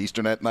 o'clock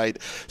Eastern at night.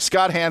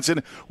 Scott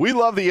Hanson, we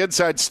love the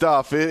inside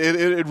stuff.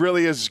 It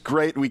really is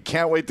great. We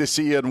can't wait to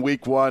see you in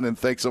week 1, and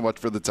thanks so much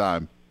for the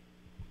time.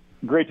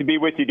 Great to be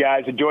with you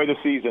guys. Enjoy the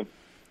season.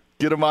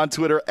 Get him on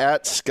Twitter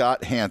at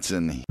Scott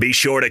Hanson. Be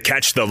sure to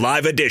catch the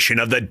live edition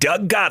of the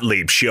Doug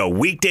Gottlieb Show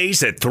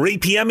weekdays at 3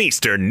 p.m.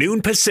 Eastern,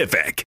 noon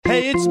Pacific.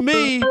 Hey, it's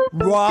me,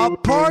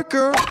 Rob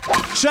Parker.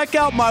 Check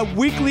out my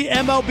weekly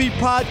MLB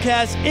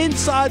podcast,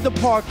 Inside the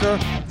Parker,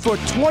 for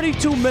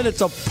 22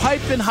 minutes of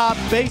piping hot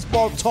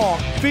baseball talk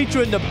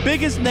featuring the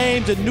biggest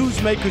names and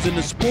newsmakers in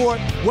the sport.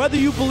 Whether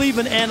you believe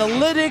in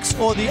analytics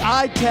or the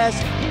eye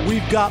test,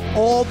 we've got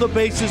all the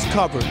bases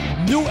covered.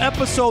 New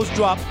episodes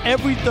drop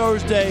every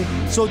Thursday,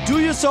 so do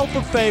yourself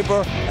a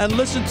favor and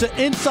listen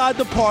to Inside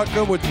the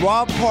Parker with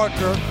Rob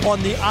Parker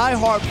on the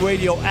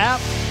iHeartRadio app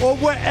or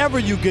wherever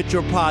you get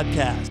your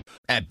podcast.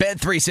 At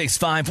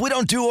Bet365, we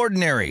don't do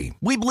ordinary.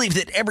 We believe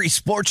that every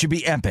sport should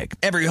be epic.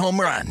 Every home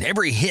run,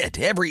 every hit,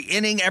 every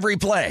inning, every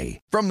play.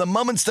 From the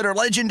moments that are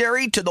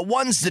legendary to the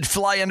ones that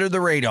fly under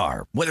the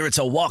radar. Whether it's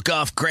a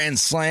walk-off grand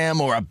slam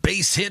or a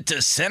base hit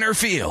to center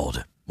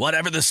field.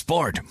 Whatever the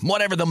sport,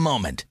 whatever the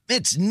moment,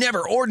 it's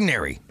never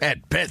ordinary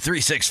at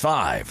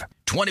Bet365.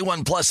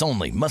 21 plus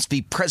only. Must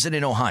be present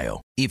in Ohio.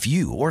 If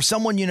you or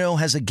someone you know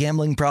has a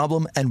gambling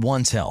problem and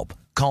wants help,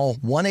 call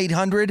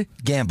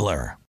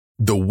 1-800-GAMBLER.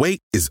 The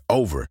wait is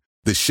over.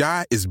 The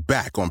Chi is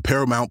back on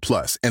Paramount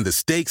Plus, and the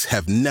stakes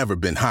have never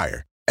been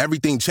higher.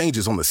 Everything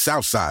changes on the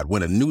South Side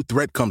when a new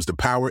threat comes to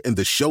power in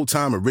the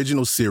Showtime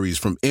original series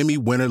from Emmy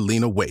winner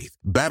Lena Waithe.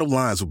 Battle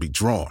lines will be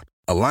drawn,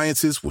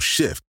 alliances will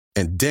shift,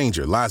 and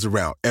danger lies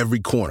around every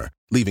corner,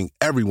 leaving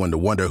everyone to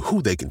wonder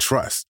who they can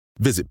trust.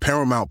 Visit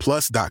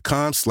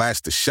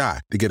ParamountPlus.com/The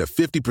Chi to get a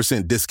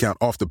 50% discount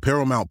off the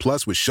Paramount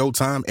Plus with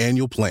Showtime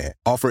annual plan.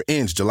 Offer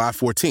ends July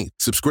 14th.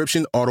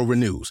 Subscription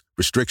auto-renews.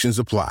 Restrictions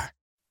apply.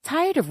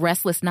 Tired of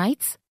restless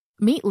nights?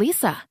 Meet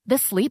Leesa, the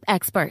sleep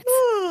experts.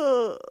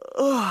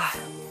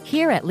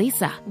 Here at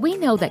Leesa, we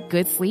know that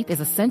good sleep is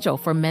essential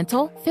for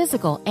mental,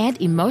 physical, and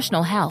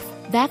emotional health.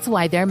 That's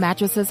why their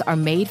mattresses are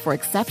made for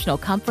exceptional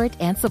comfort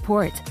and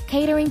support,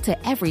 catering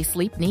to every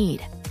sleep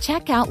need.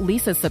 Check out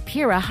Leesa's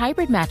Sapira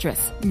Hybrid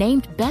Mattress,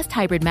 named Best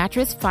Hybrid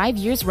Mattress 5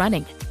 years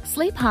running.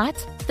 Sleep hot?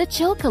 The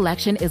Chill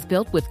Collection is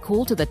built with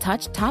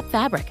cool-to-the-touch top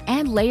fabric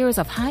and layers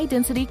of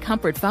high-density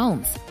comfort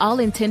foams, all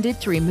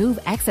intended to remove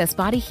excess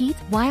body heat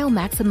while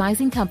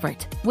maximizing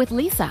comfort. With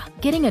Leesa,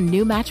 getting a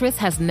new mattress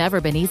has never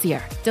been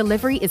easier.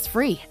 Delivery is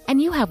free, and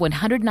you have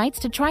 100 nights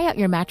to try out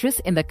your mattress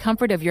in the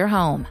comfort of your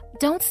home.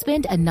 Don't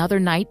spend another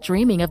night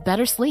dreaming of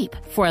better sleep.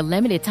 For a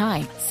limited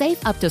time,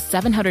 save up to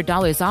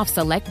 $700 off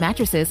select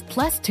mattresses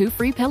plus 2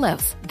 free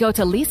pillows. Go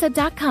to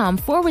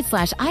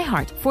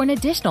leesa.com/iHeart for an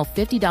additional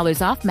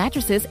 $50 off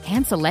mattresses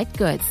and select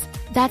goods.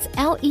 That's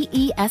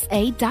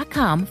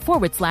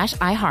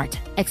LEESA.com/iHeart.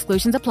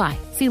 Exclusions apply.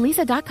 See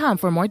leesa.com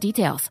for more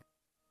details.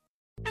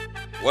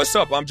 What's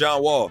up? I'm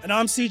John Wall. And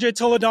I'm CJ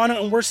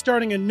Toledano, and we're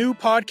starting a new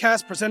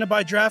podcast presented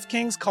by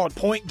DraftKings called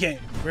Point Game.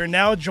 We're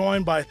now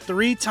joined by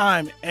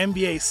 3-time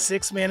NBA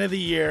Sixth Man of the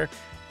Year,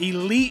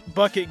 elite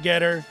bucket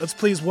getter. Let's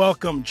please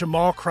welcome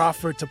Jamal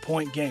Crawford to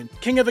Point Game.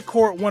 King of the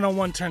Court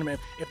one-on-one tournament.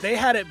 If they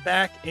had it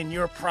back in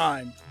your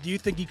prime, do you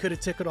think you could have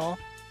took it all?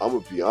 I'm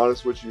going to be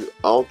honest with you.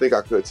 I don't think I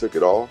could have took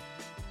it all,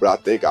 but I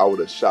think I would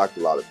have shocked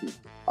a lot of people.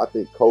 I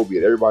think Kobe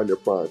and everybody in their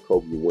prime,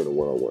 Kobe would win a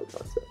one-on-one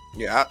contest.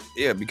 Yeah,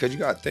 because you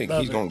got to think,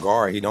 he's going to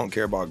guard. He don't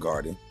care about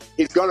guarding.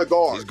 He's going to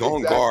guard. He's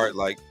going to guard.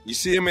 Like, you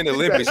see him in the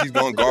Olympics, he's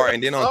going to guard.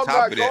 And then on top of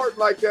that. I'm not guarding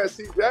like that,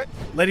 CJ.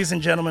 Ladies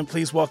and gentlemen,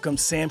 please welcome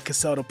Sam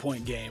Cassell to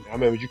Point Game. I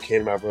remember you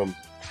came to my room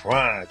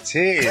crying,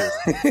 tears.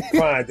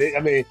 Crying. I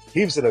mean,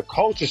 he was in a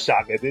culture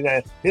shock. And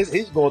then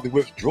he's going through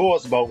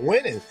withdrawals about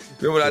winning.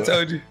 Remember what I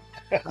told you?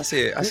 I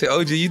said,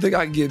 OG, you think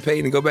I can get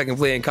paid and go back and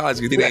play in college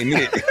because it ain't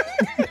it?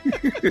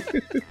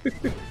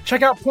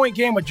 Check out Point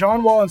Game with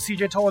John Wall and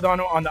CJ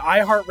Toledano on the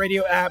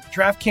iHeartRadio app,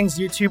 DraftKings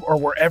YouTube, or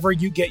wherever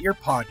you get your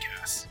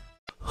podcasts.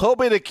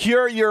 Hoping to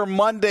cure your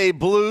Monday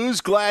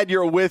blues. Glad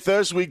you're with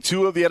us. Week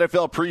 2 of the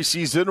NFL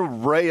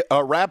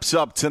preseason wraps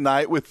up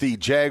tonight with the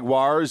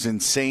Jaguars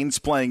and Saints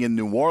playing in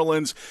New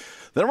Orleans.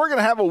 Then we're going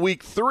to have a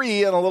week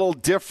 3 and a little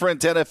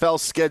different NFL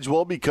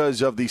schedule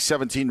because of the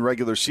 17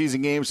 regular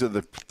season games and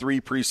the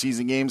 3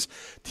 preseason games.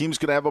 Team's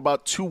going to have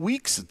about 2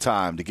 weeks of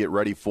time to get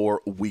ready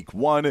for week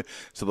 1.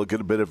 So they'll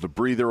get a bit of a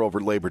breather over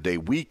Labor Day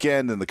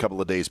weekend and the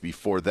couple of days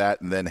before that,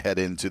 and then head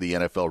into the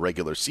NFL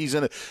regular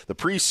season. The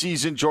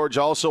preseason, George,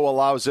 also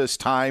allows us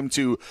time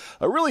to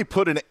really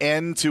put an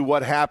end to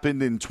what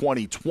happened in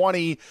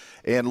 2020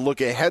 and look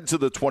ahead to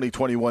the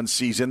 2021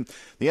 season.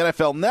 The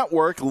NFL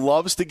Network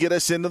loves to get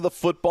us into the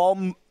football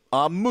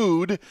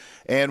mood,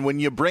 and when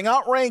you bring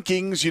out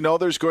rankings, you know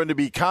there's going to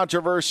be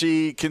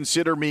controversy.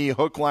 Consider me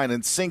hook, line,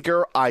 and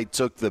sinker. I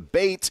took the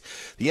bait.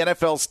 The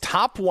NFL's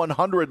top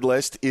 100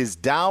 list is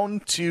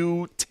down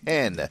to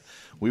 10.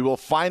 We will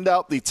find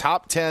out the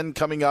top 10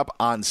 coming up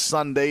on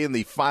Sunday in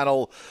the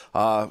final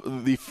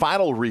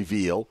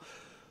reveal.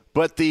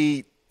 But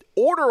the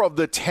order of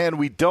the 10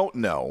 we don't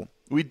know.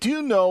 We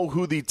do know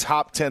who the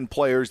top 10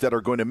 players that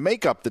are going to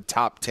make up the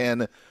top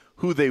 10,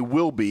 who they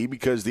will be,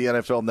 because the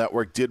NFL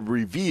Network did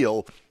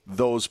reveal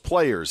those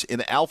players.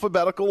 In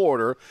alphabetical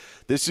order,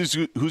 this is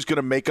who's going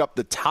to make up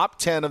the top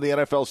 10 of the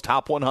NFL's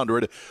top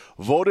 100,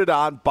 voted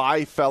on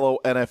by fellow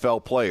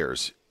NFL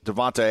players.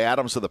 Devontae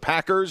Adams of the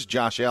Packers,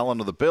 Josh Allen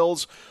of the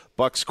Bills,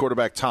 Bucs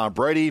quarterback Tom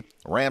Brady,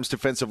 Rams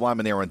defensive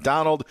lineman Aaron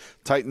Donald,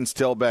 Titans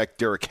tailback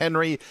Derrick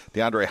Henry,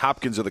 DeAndre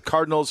Hopkins of the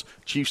Cardinals,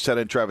 Chiefs tight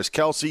end Travis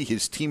Kelce,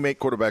 his teammate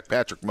quarterback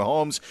Patrick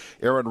Mahomes,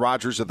 Aaron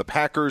Rodgers of the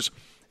Packers,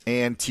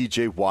 and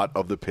T.J. Watt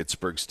of the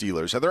Pittsburgh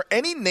Steelers. Are there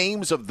any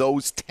names of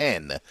those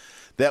 10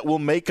 that will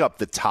make up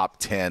the top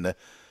 10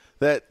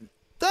 that,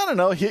 I don't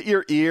know, hit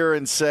your ear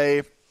and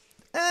say,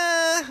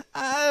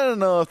 I don't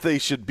know if they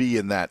should be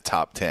in that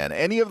top 10?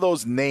 Any of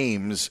those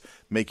names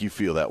make you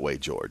feel that way,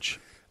 George?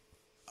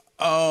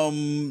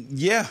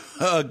 Yeah,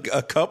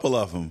 a couple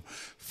of them.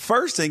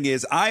 First thing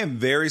is, I am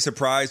very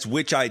surprised,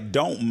 which I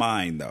don't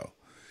mind, though,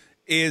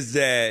 is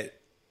that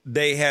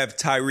they have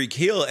Tyreek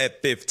Hill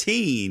at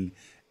 15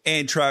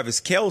 and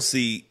Travis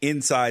Kelce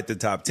inside the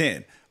top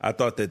 10. I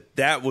thought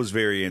that was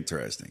very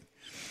interesting.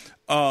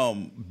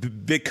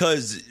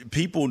 Because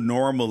people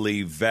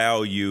normally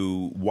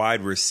value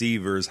wide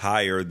receivers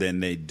higher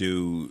than they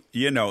do,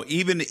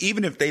 even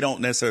if they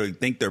don't necessarily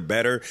think they're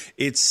better,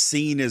 it's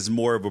seen as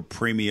more of a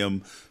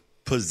premium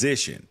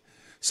position.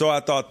 So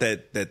I thought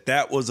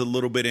that was a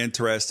little bit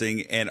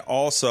interesting. And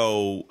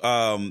also,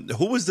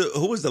 who was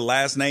the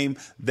last name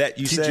that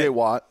you said? T.J.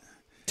 Watt.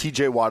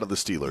 TJ Watt of the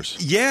Steelers.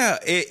 Yeah,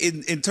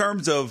 in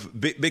terms of,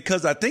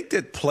 because I think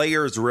that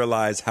players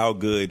realize how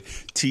good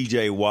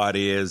TJ Watt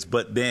is,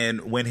 but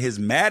then when his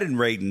Madden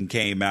rating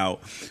came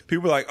out,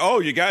 people were like, oh,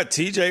 you got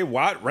TJ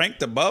Watt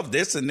ranked above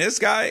this and this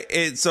guy?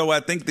 And so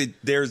I think that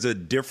there's a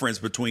difference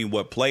between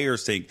what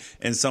players think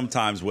and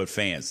sometimes what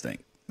fans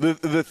think.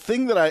 The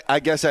thing that I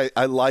guess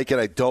I like and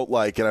I don't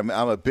like, and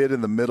I'm a bit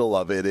in the middle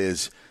of it,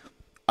 is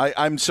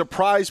I'm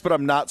surprised, but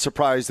I'm not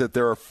surprised that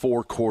there are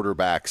 4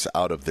 quarterbacks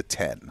out of the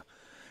 10.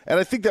 And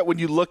I think that when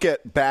you look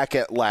back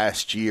at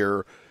last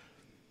year,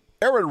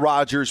 Aaron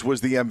Rodgers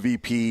was the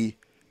MVP.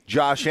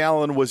 Josh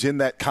Allen was in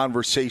that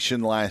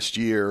conversation last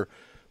year.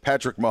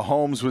 Patrick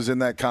Mahomes was in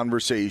that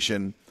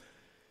conversation.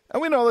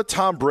 And we know that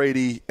Tom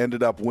Brady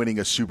ended up winning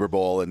a Super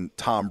Bowl, and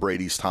Tom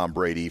Brady's Tom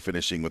Brady,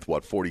 finishing with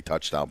 40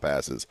 touchdown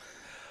passes.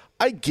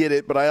 I get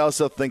it, but I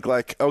also think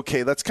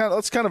okay, let's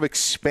kind of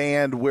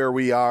expand where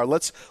we are.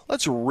 Let's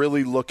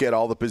really look at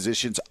all the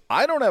positions.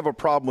 I don't have a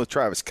problem with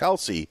Travis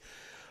Kelce.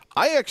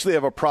 I actually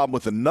have a problem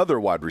with another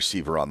wide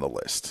receiver on the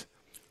list.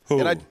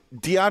 Who?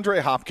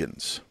 DeAndre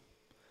Hopkins.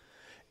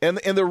 And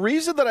the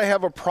reason that I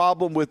have a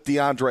problem with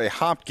DeAndre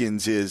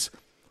Hopkins is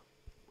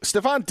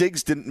Stephon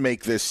Diggs didn't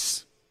make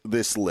this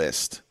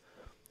list.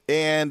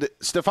 And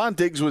Stephon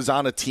Diggs was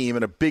on a team,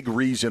 and a big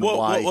reason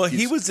why. Well,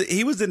 he was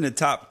in the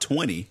top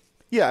 20.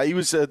 Yeah, he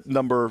was at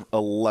number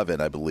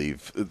 11, I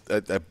believe.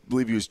 I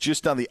believe he was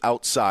just on the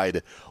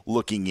outside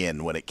looking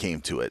in when it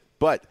came to it.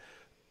 But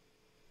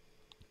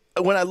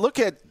when I look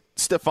at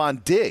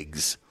Stephon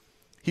Diggs,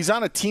 he's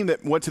on a team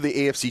that went to the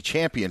AFC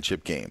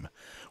Championship game.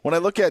 When I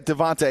look at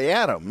Devontae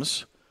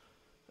Adams,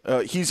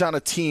 he's on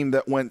a team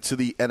that went to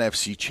the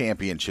NFC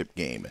Championship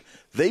game.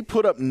 They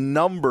put up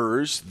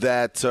numbers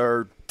that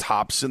are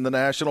tops in the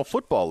National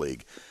Football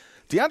League.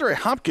 DeAndre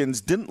Hopkins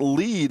didn't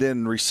lead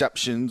in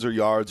receptions or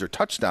yards or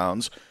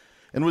touchdowns,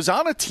 and was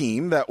on a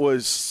team that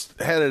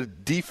had a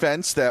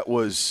defense that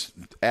was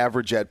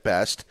average at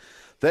best,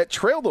 that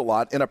trailed a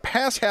lot in a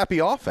pass-happy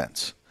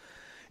offense.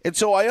 And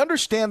so I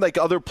understand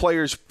other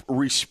players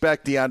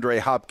respect DeAndre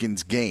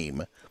Hopkins'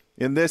 game,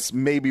 and this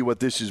may be what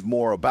this is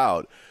more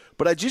about.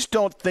 But I just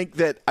don't think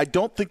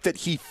that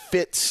he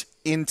fits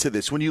into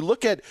this. When you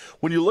look at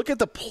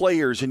the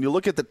players and you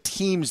look at the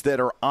teams that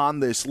are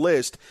on this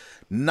list,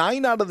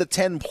 9 out of the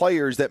 10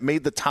 players that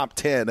made the top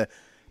 10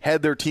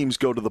 had their teams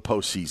go to the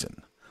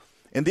postseason.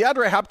 And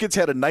DeAndre Hopkins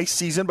had a nice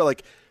season,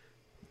 but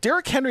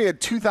Derrick Henry had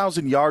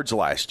 2,000 yards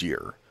last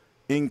year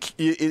in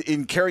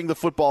carrying the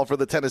football for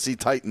the Tennessee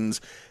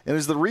Titans, and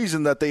is the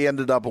reason that they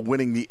ended up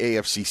winning the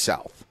AFC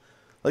South.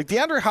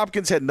 DeAndre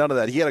Hopkins had none of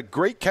that. He had a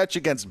great catch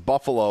against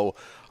Buffalo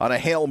on a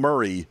Hail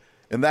Mary,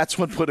 and that's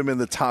what put him in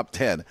the top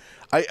 10.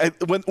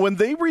 When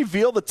they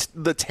reveal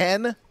the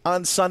 10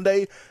 on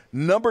Sunday,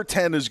 number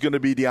 10 is going to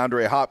be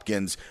DeAndre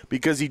Hopkins,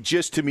 because he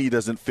just, to me,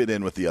 doesn't fit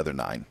in with the other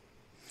 9.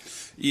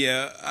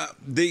 Yeah,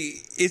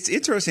 it's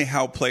interesting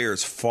how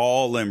players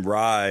fall and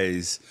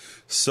rise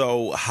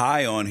so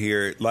high on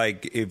here.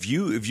 If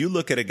you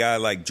look at a guy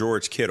like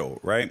George Kittle,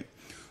 right?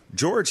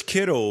 George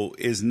Kittle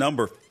is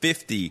number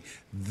 50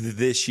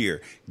 this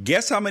year.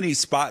 Guess how many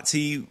spots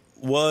he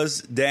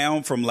was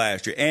down from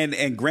last year?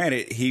 And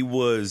granted, he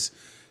was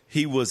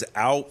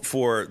out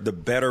for the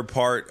better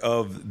part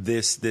of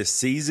this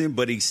season,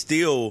 but he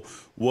still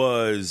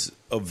was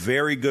a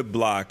very good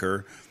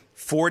blocker.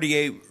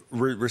 48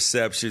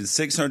 receptions,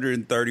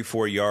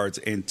 634 yards,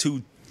 and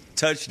 2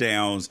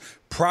 touchdowns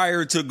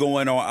prior to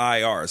going on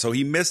IR. So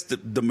he missed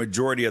the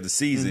majority of the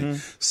season.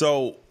 Mm-hmm.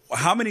 So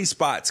how many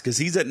spots? Because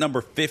he's at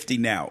number 50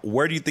 now.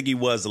 Where do you think he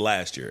was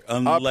last year?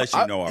 Unless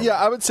you know.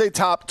 I would say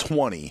top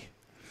 20.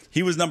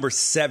 He was number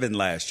 7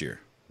 last year.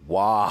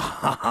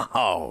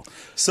 Wow.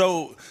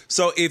 So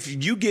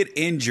if you get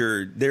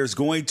injured, there's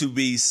going to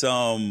be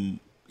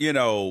some,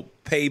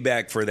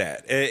 payback for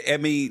that. I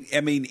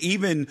mean,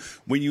 even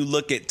when you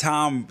look at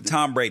Tom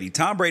Brady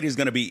is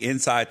going to be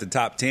inside the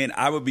top 10.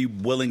 I would be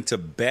willing to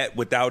bet,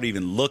 without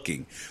even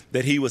looking,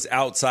 that he was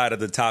outside of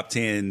the top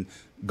 10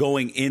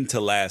 going into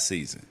last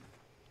season.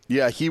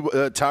 Yeah,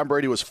 Tom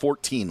Brady was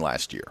 14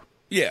 last year.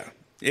 Yeah,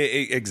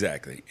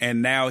 exactly.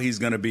 And now he's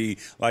going to be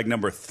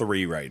number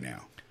 3 right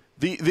now.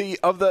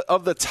 Of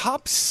the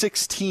top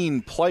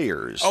 16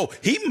 players. Oh,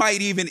 he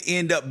might even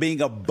end up being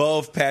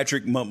above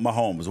Patrick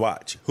Mahomes.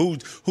 Watch, who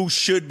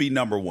should be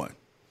number 1.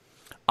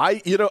 I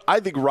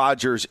think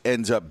Rodgers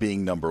ends up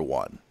being number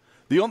 1.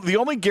 The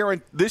only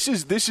guarantee. This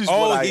is.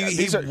 Oh, he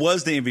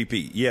was the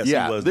MVP. Yes,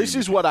 yeah. He was. This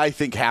is what I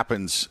think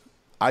happens.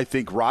 I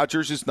think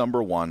Rodgers is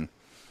number 1.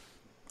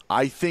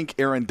 I think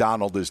Aaron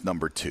Donald is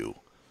number 2.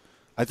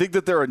 I think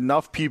that there are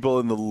enough people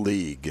in the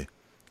league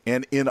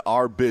and in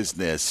our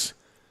business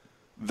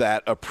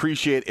that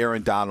appreciate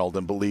Aaron Donald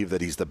and believe that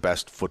he's the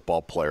best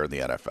football player in the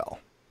NFL.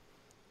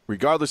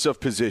 Regardless of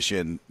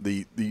position,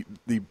 the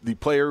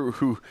player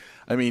who,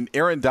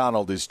 Aaron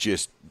Donald is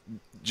just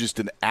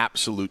an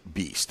absolute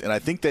beast. And I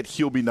think that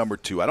he'll be number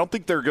 2. I don't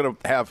think they're going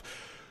to have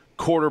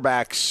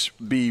quarterbacks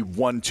be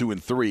 1, 2,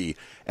 and 3.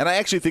 And I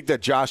actually think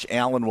that Josh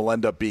Allen will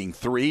end up being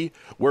 3.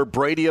 Where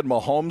Brady and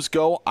Mahomes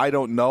go, I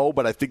don't know,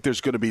 but I think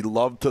there's going to be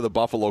love to the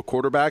Buffalo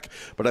quarterback.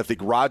 But I think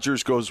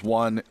Rodgers goes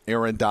 1,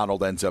 Aaron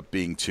Donald ends up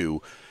being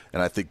 2,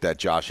 and I think that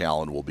Josh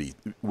Allen will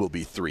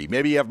be 3.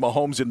 Maybe you have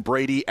Mahomes and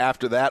Brady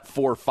after that,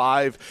 4,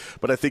 5,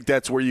 but I think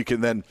that's where you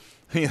can then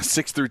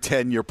 6 through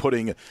 10, you're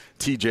putting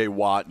T.J.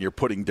 Watt, and you're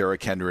putting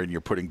Derrick Henry, and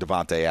you're putting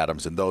Devontae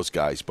Adams and those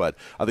guys. But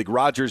I think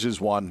Rodgers is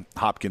 1,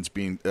 Hopkins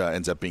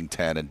ends up being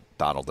 10, and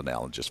Donald and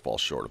Allen just fall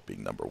short of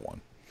being number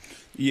 1.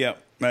 Yeah,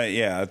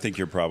 I think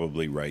you're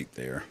probably right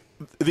there.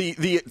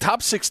 The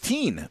top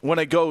 16, when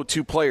I go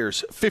to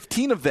players,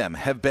 15 of them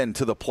have been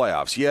to the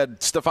playoffs. You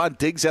had Stephon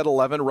Diggs at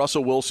 11,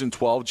 Russell Wilson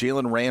 12,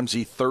 Jalen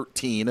Ramsey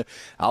 13,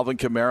 Alvin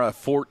Kamara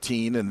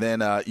 14, and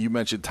then you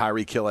mentioned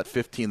Tyreek Hill at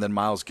 15, then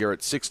Myles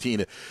Garrett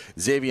 16.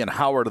 Xavier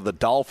Howard of the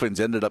Dolphins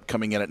ended up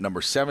coming in at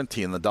number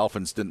 17. The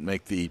Dolphins didn't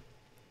make the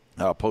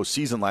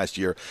postseason last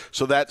year.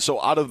 So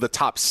out of the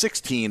top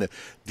 16,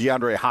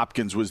 DeAndre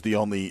Hopkins was the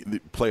only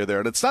player there.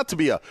 And it's not to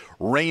be a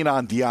rain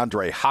on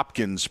DeAndre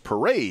Hopkins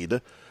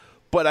parade,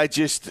 but I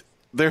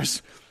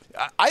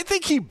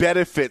think he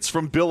benefits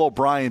from Bill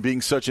O'Brien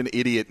being such an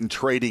idiot and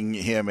trading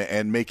him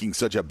and making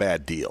such a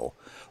bad deal.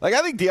 Like,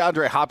 I think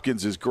DeAndre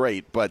Hopkins is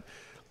great, but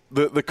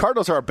the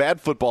Cardinals are a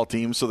bad football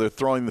team, so they're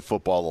throwing the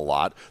football a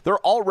lot. They're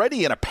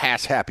already in a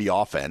pass-happy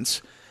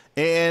offense,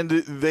 and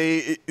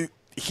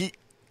he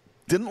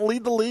didn't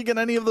lead the league in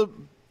any of the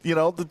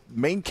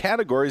main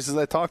categories as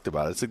I talked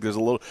about. It's like there's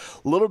a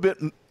little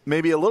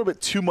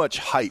bit too much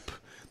hype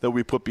that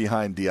we put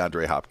behind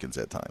DeAndre Hopkins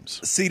at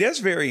times. See, that's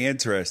very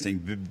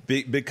interesting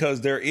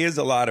because there is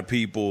a lot of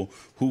people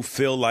who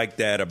feel like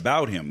that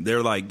about him.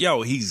 They're like,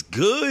 yo, he's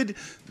good,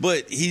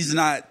 but he's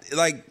not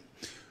like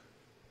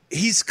 –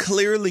 he's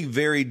clearly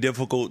very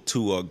difficult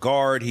to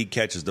guard. He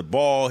catches the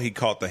ball. He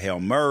caught the Hail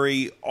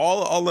Murray,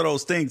 all of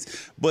those things.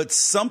 But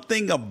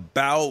something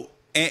about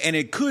 – and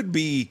it could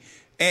be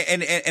 –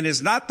 and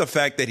it's not the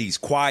fact that he's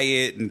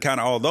quiet and kind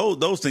of all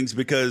those things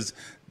because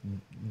 –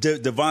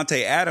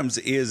 Devontae Adams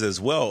is as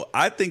well.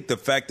 I think the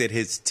fact that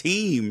his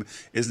team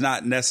is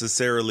not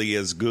necessarily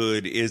as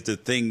good is the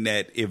thing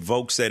that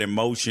evokes that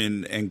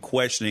emotion and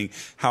questioning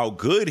how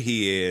good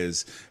he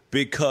is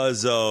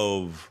because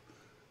the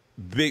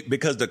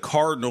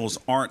Cardinals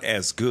aren't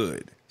as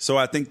good. So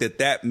I think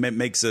that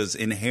makes us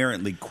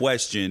inherently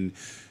question,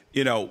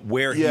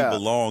 where he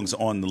belongs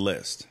on the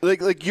list.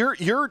 Like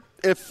you're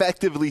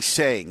effectively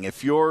saying,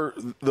 if you're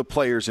the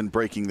players in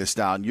breaking this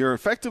down, you're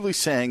effectively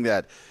saying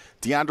that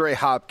DeAndre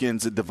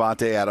Hopkins and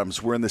Devontae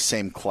Adams were in the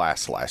same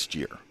class last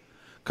year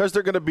because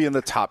they're going to be in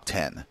the top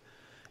 10.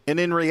 And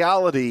in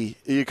reality,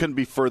 you couldn't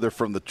be further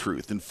from the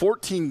truth. In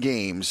 14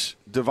 games,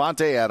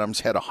 Devontae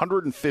Adams had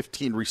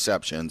 115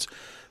 receptions,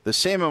 the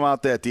same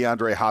amount that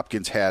DeAndre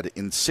Hopkins had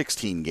in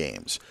 16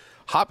 games.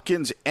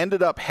 Hopkins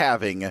ended up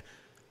having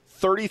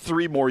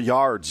 33 more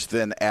yards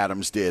than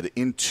Adams did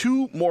in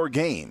 2 more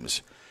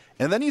games.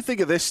 And then you think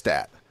of this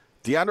stat.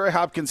 DeAndre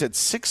Hopkins had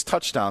 6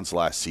 touchdowns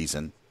last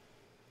season.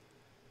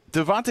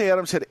 Devontae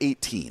Adams had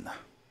 18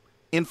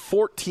 in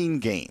 14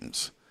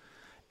 games.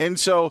 And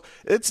so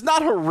it's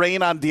not a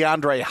rain on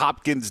DeAndre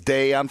Hopkins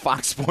day on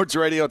Fox Sports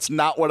Radio. It's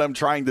not what I'm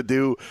trying to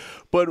do.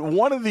 But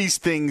one of these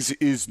things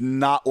is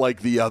not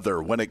like the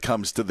other when it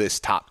comes to this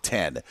top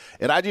 10.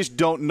 And I just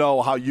don't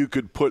know how you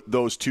could put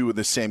those two in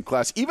the same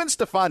class. Even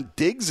Stephon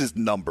Diggs'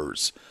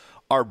 numbers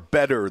are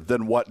better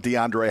than what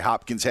DeAndre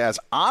Hopkins has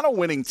on a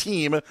winning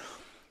team.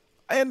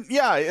 And,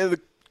 the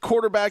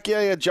quarterback,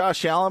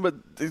 Josh Allen,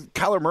 but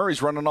Kyler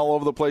Murray's running all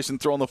over the place and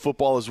throwing the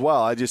football as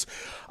well.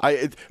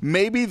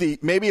 Maybe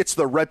it's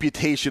the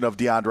reputation of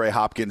DeAndre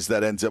Hopkins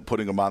that ends up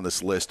putting him on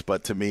this list.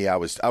 But to me, I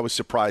was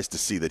surprised to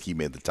see that he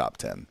made the top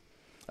 10.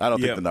 I don't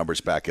think the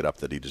numbers back it up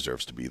that he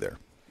deserves to be there.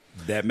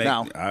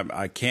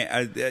 I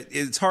can't.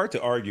 It's hard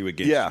to argue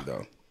against you,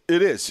 though.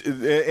 It is.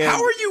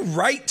 How are you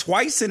right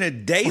twice in a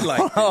day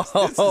like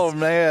this?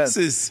 Man.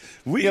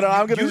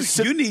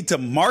 You need to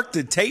mark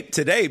the tape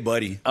today,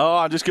 buddy. Oh,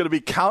 I'm just going to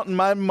be counting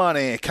my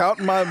money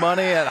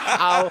and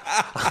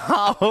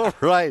how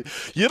right.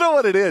 You know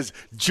what it is?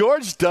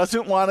 George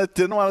didn't want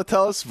to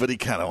tell us, but he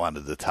kind of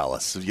wanted to tell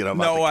us.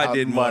 No, I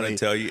didn't want to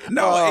tell you.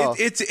 No,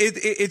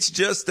 it's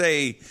just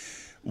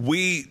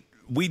we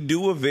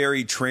do a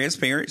very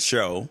transparent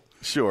show.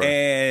 Sure.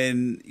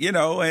 And,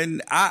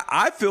 and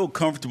I feel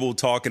comfortable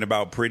talking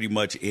about pretty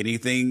much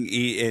anything.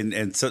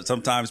 And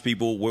sometimes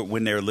people,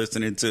 when they're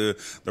listening to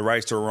the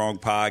Rights to Wrong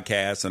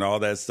podcast and all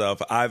that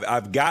stuff,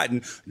 I've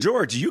gotten,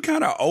 George, you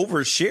kind of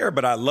overshare,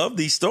 but I love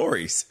these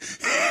stories.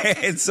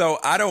 And so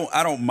I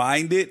don't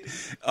mind it.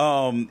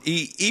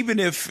 Even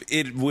if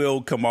it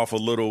will come off a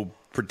little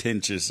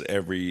pretentious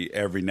every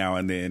now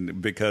and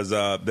then, because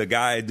the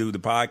guy I do the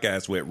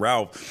podcast with,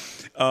 Ralph,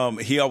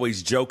 he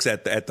always jokes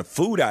at the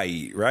food I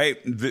eat, right?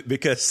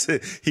 Because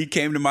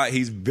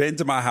he's been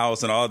to my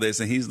house and all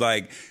this, and he's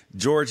like,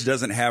 George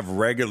doesn't have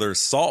regular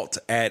salt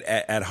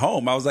at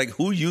home. I was like,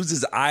 who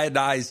uses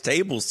iodized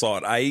table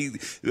salt? I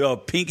eat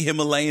pink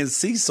Himalayan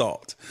sea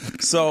salt.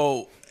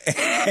 So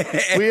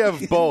We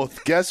have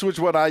both. Guess which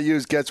one I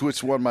use. Guess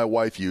which one my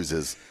wife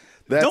uses.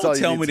 That's Don't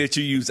tell me that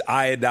you use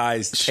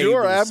iodized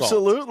Sure, table salt.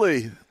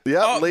 absolutely.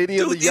 Yeah, lady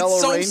in the yellow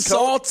it's so raincoat.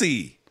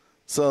 salty.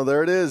 So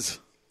there it is.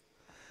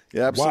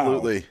 Yeah,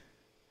 absolutely. Wow.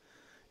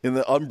 In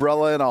the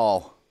umbrella and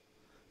all.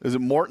 Is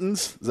it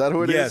Morton's? Is that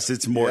who it is? Yes,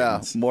 it's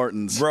Morton's. Yeah,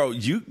 Morton's. Bro,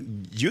 you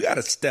got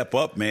to step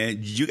up, man.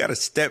 You got to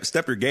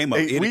step your game up.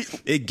 Hey,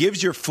 it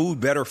gives your food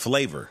better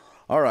flavor.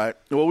 All right.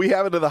 Well, we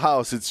have it in the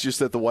house. It's just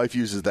that the wife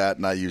uses that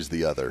and I use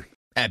the other.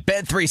 At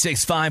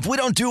Bet365, we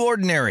don't do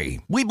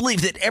ordinary. We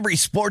believe that every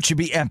sport should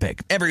be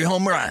epic. Every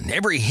home run,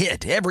 every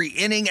hit, every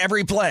inning,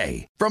 every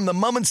play. From the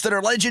moments that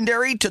are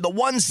legendary to the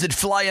ones that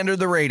fly under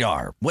the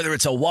radar. Whether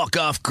it's a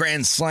walk-off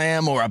grand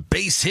slam or a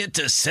base hit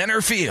to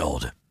center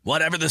field.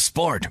 Whatever the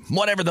sport,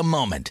 whatever the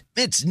moment.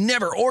 It's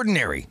never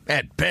ordinary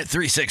at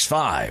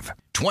Bet365.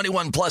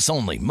 21 plus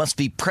only. Must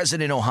be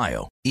present in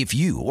Ohio. If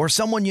you or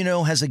someone you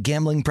know has a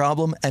gambling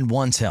problem and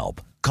wants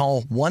help,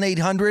 call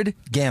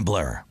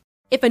 1-800-GAMBLER.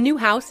 If a new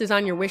house is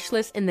on your wish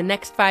list in the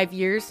next 5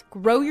 years,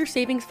 grow your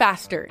savings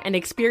faster and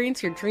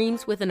experience your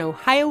dreams with an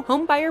Ohio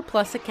Homebuyer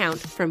Plus account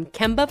from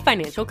Kemba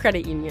Financial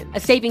Credit Union. A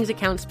savings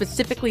account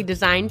specifically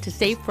designed to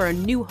save for a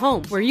new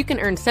home where you can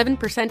earn 7%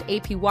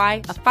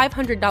 APY,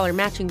 a $500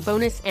 matching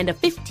bonus, and a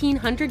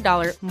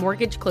 $1,500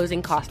 mortgage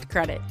closing cost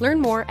credit. Learn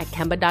more at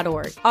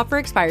Kemba.org. Offer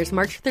expires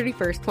March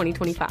 31st,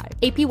 2025.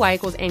 APY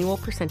equals annual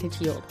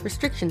percentage yield.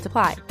 Restrictions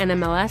apply.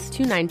 NMLS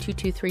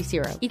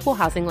 292230. Equal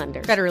housing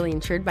lender. Federally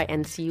insured by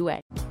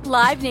NCUA.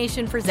 Live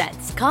Nation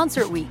presents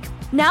Concert Week.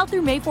 Now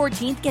through May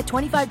 14th, get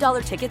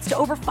 $25 tickets to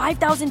over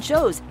 5,000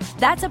 shows.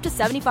 That's up to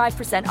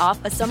 75%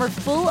 off a summer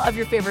full of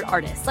your favorite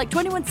artists like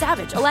 21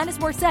 Savage, Alanis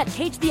Morissette,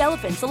 Cage the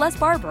Elephant, Celeste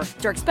Barber,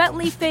 Dierks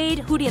Bentley, Fade,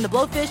 Hootie and the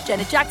Blowfish,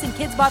 Janet Jackson,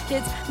 Kids Bop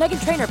Kids,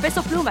 Meghan Trainor,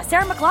 Bissell Pluma,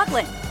 Sarah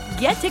McLachlan.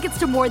 Get tickets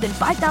to more than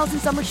 5,000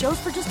 summer shows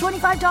for just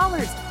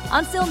 $25.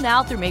 Until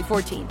now through May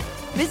 14th.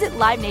 Visit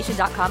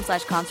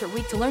LiveNation.com/Concert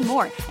Week to learn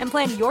more and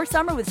plan your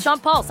summer with Sean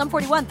Paul, Sum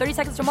 41, 30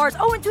 Seconds to Mars,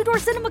 and Two Door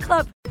Cinema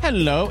Club.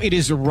 Hello, it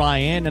is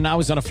Ryan, and I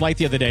was on a flight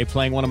the other day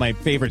playing one of my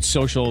favorite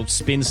social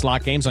spin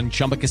slot games on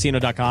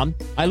ChumbaCasino.com.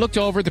 I looked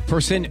over at the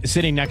person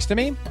sitting next to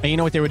me, and you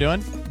know what they were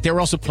doing? They were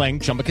also playing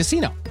Chumba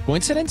Casino.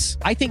 Coincidence?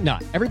 I think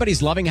not.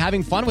 Everybody's loving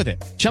having fun with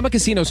it. Chumba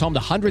Casino is home to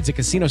hundreds of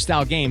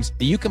casino-style games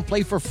that you can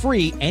play for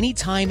free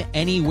anytime,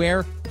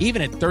 anywhere,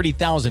 even at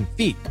 30,000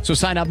 feet. So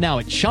sign up now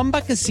at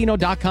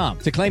ChumbaCasino.com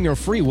to claim your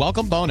free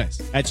welcome bonus.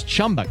 That's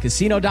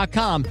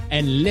ChumbaCasino.com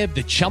and live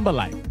the Chumba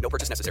life. No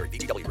purchase necessary.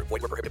 VGW. Void where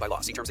prohibited by law.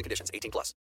 See terms and conditions. 18 plus.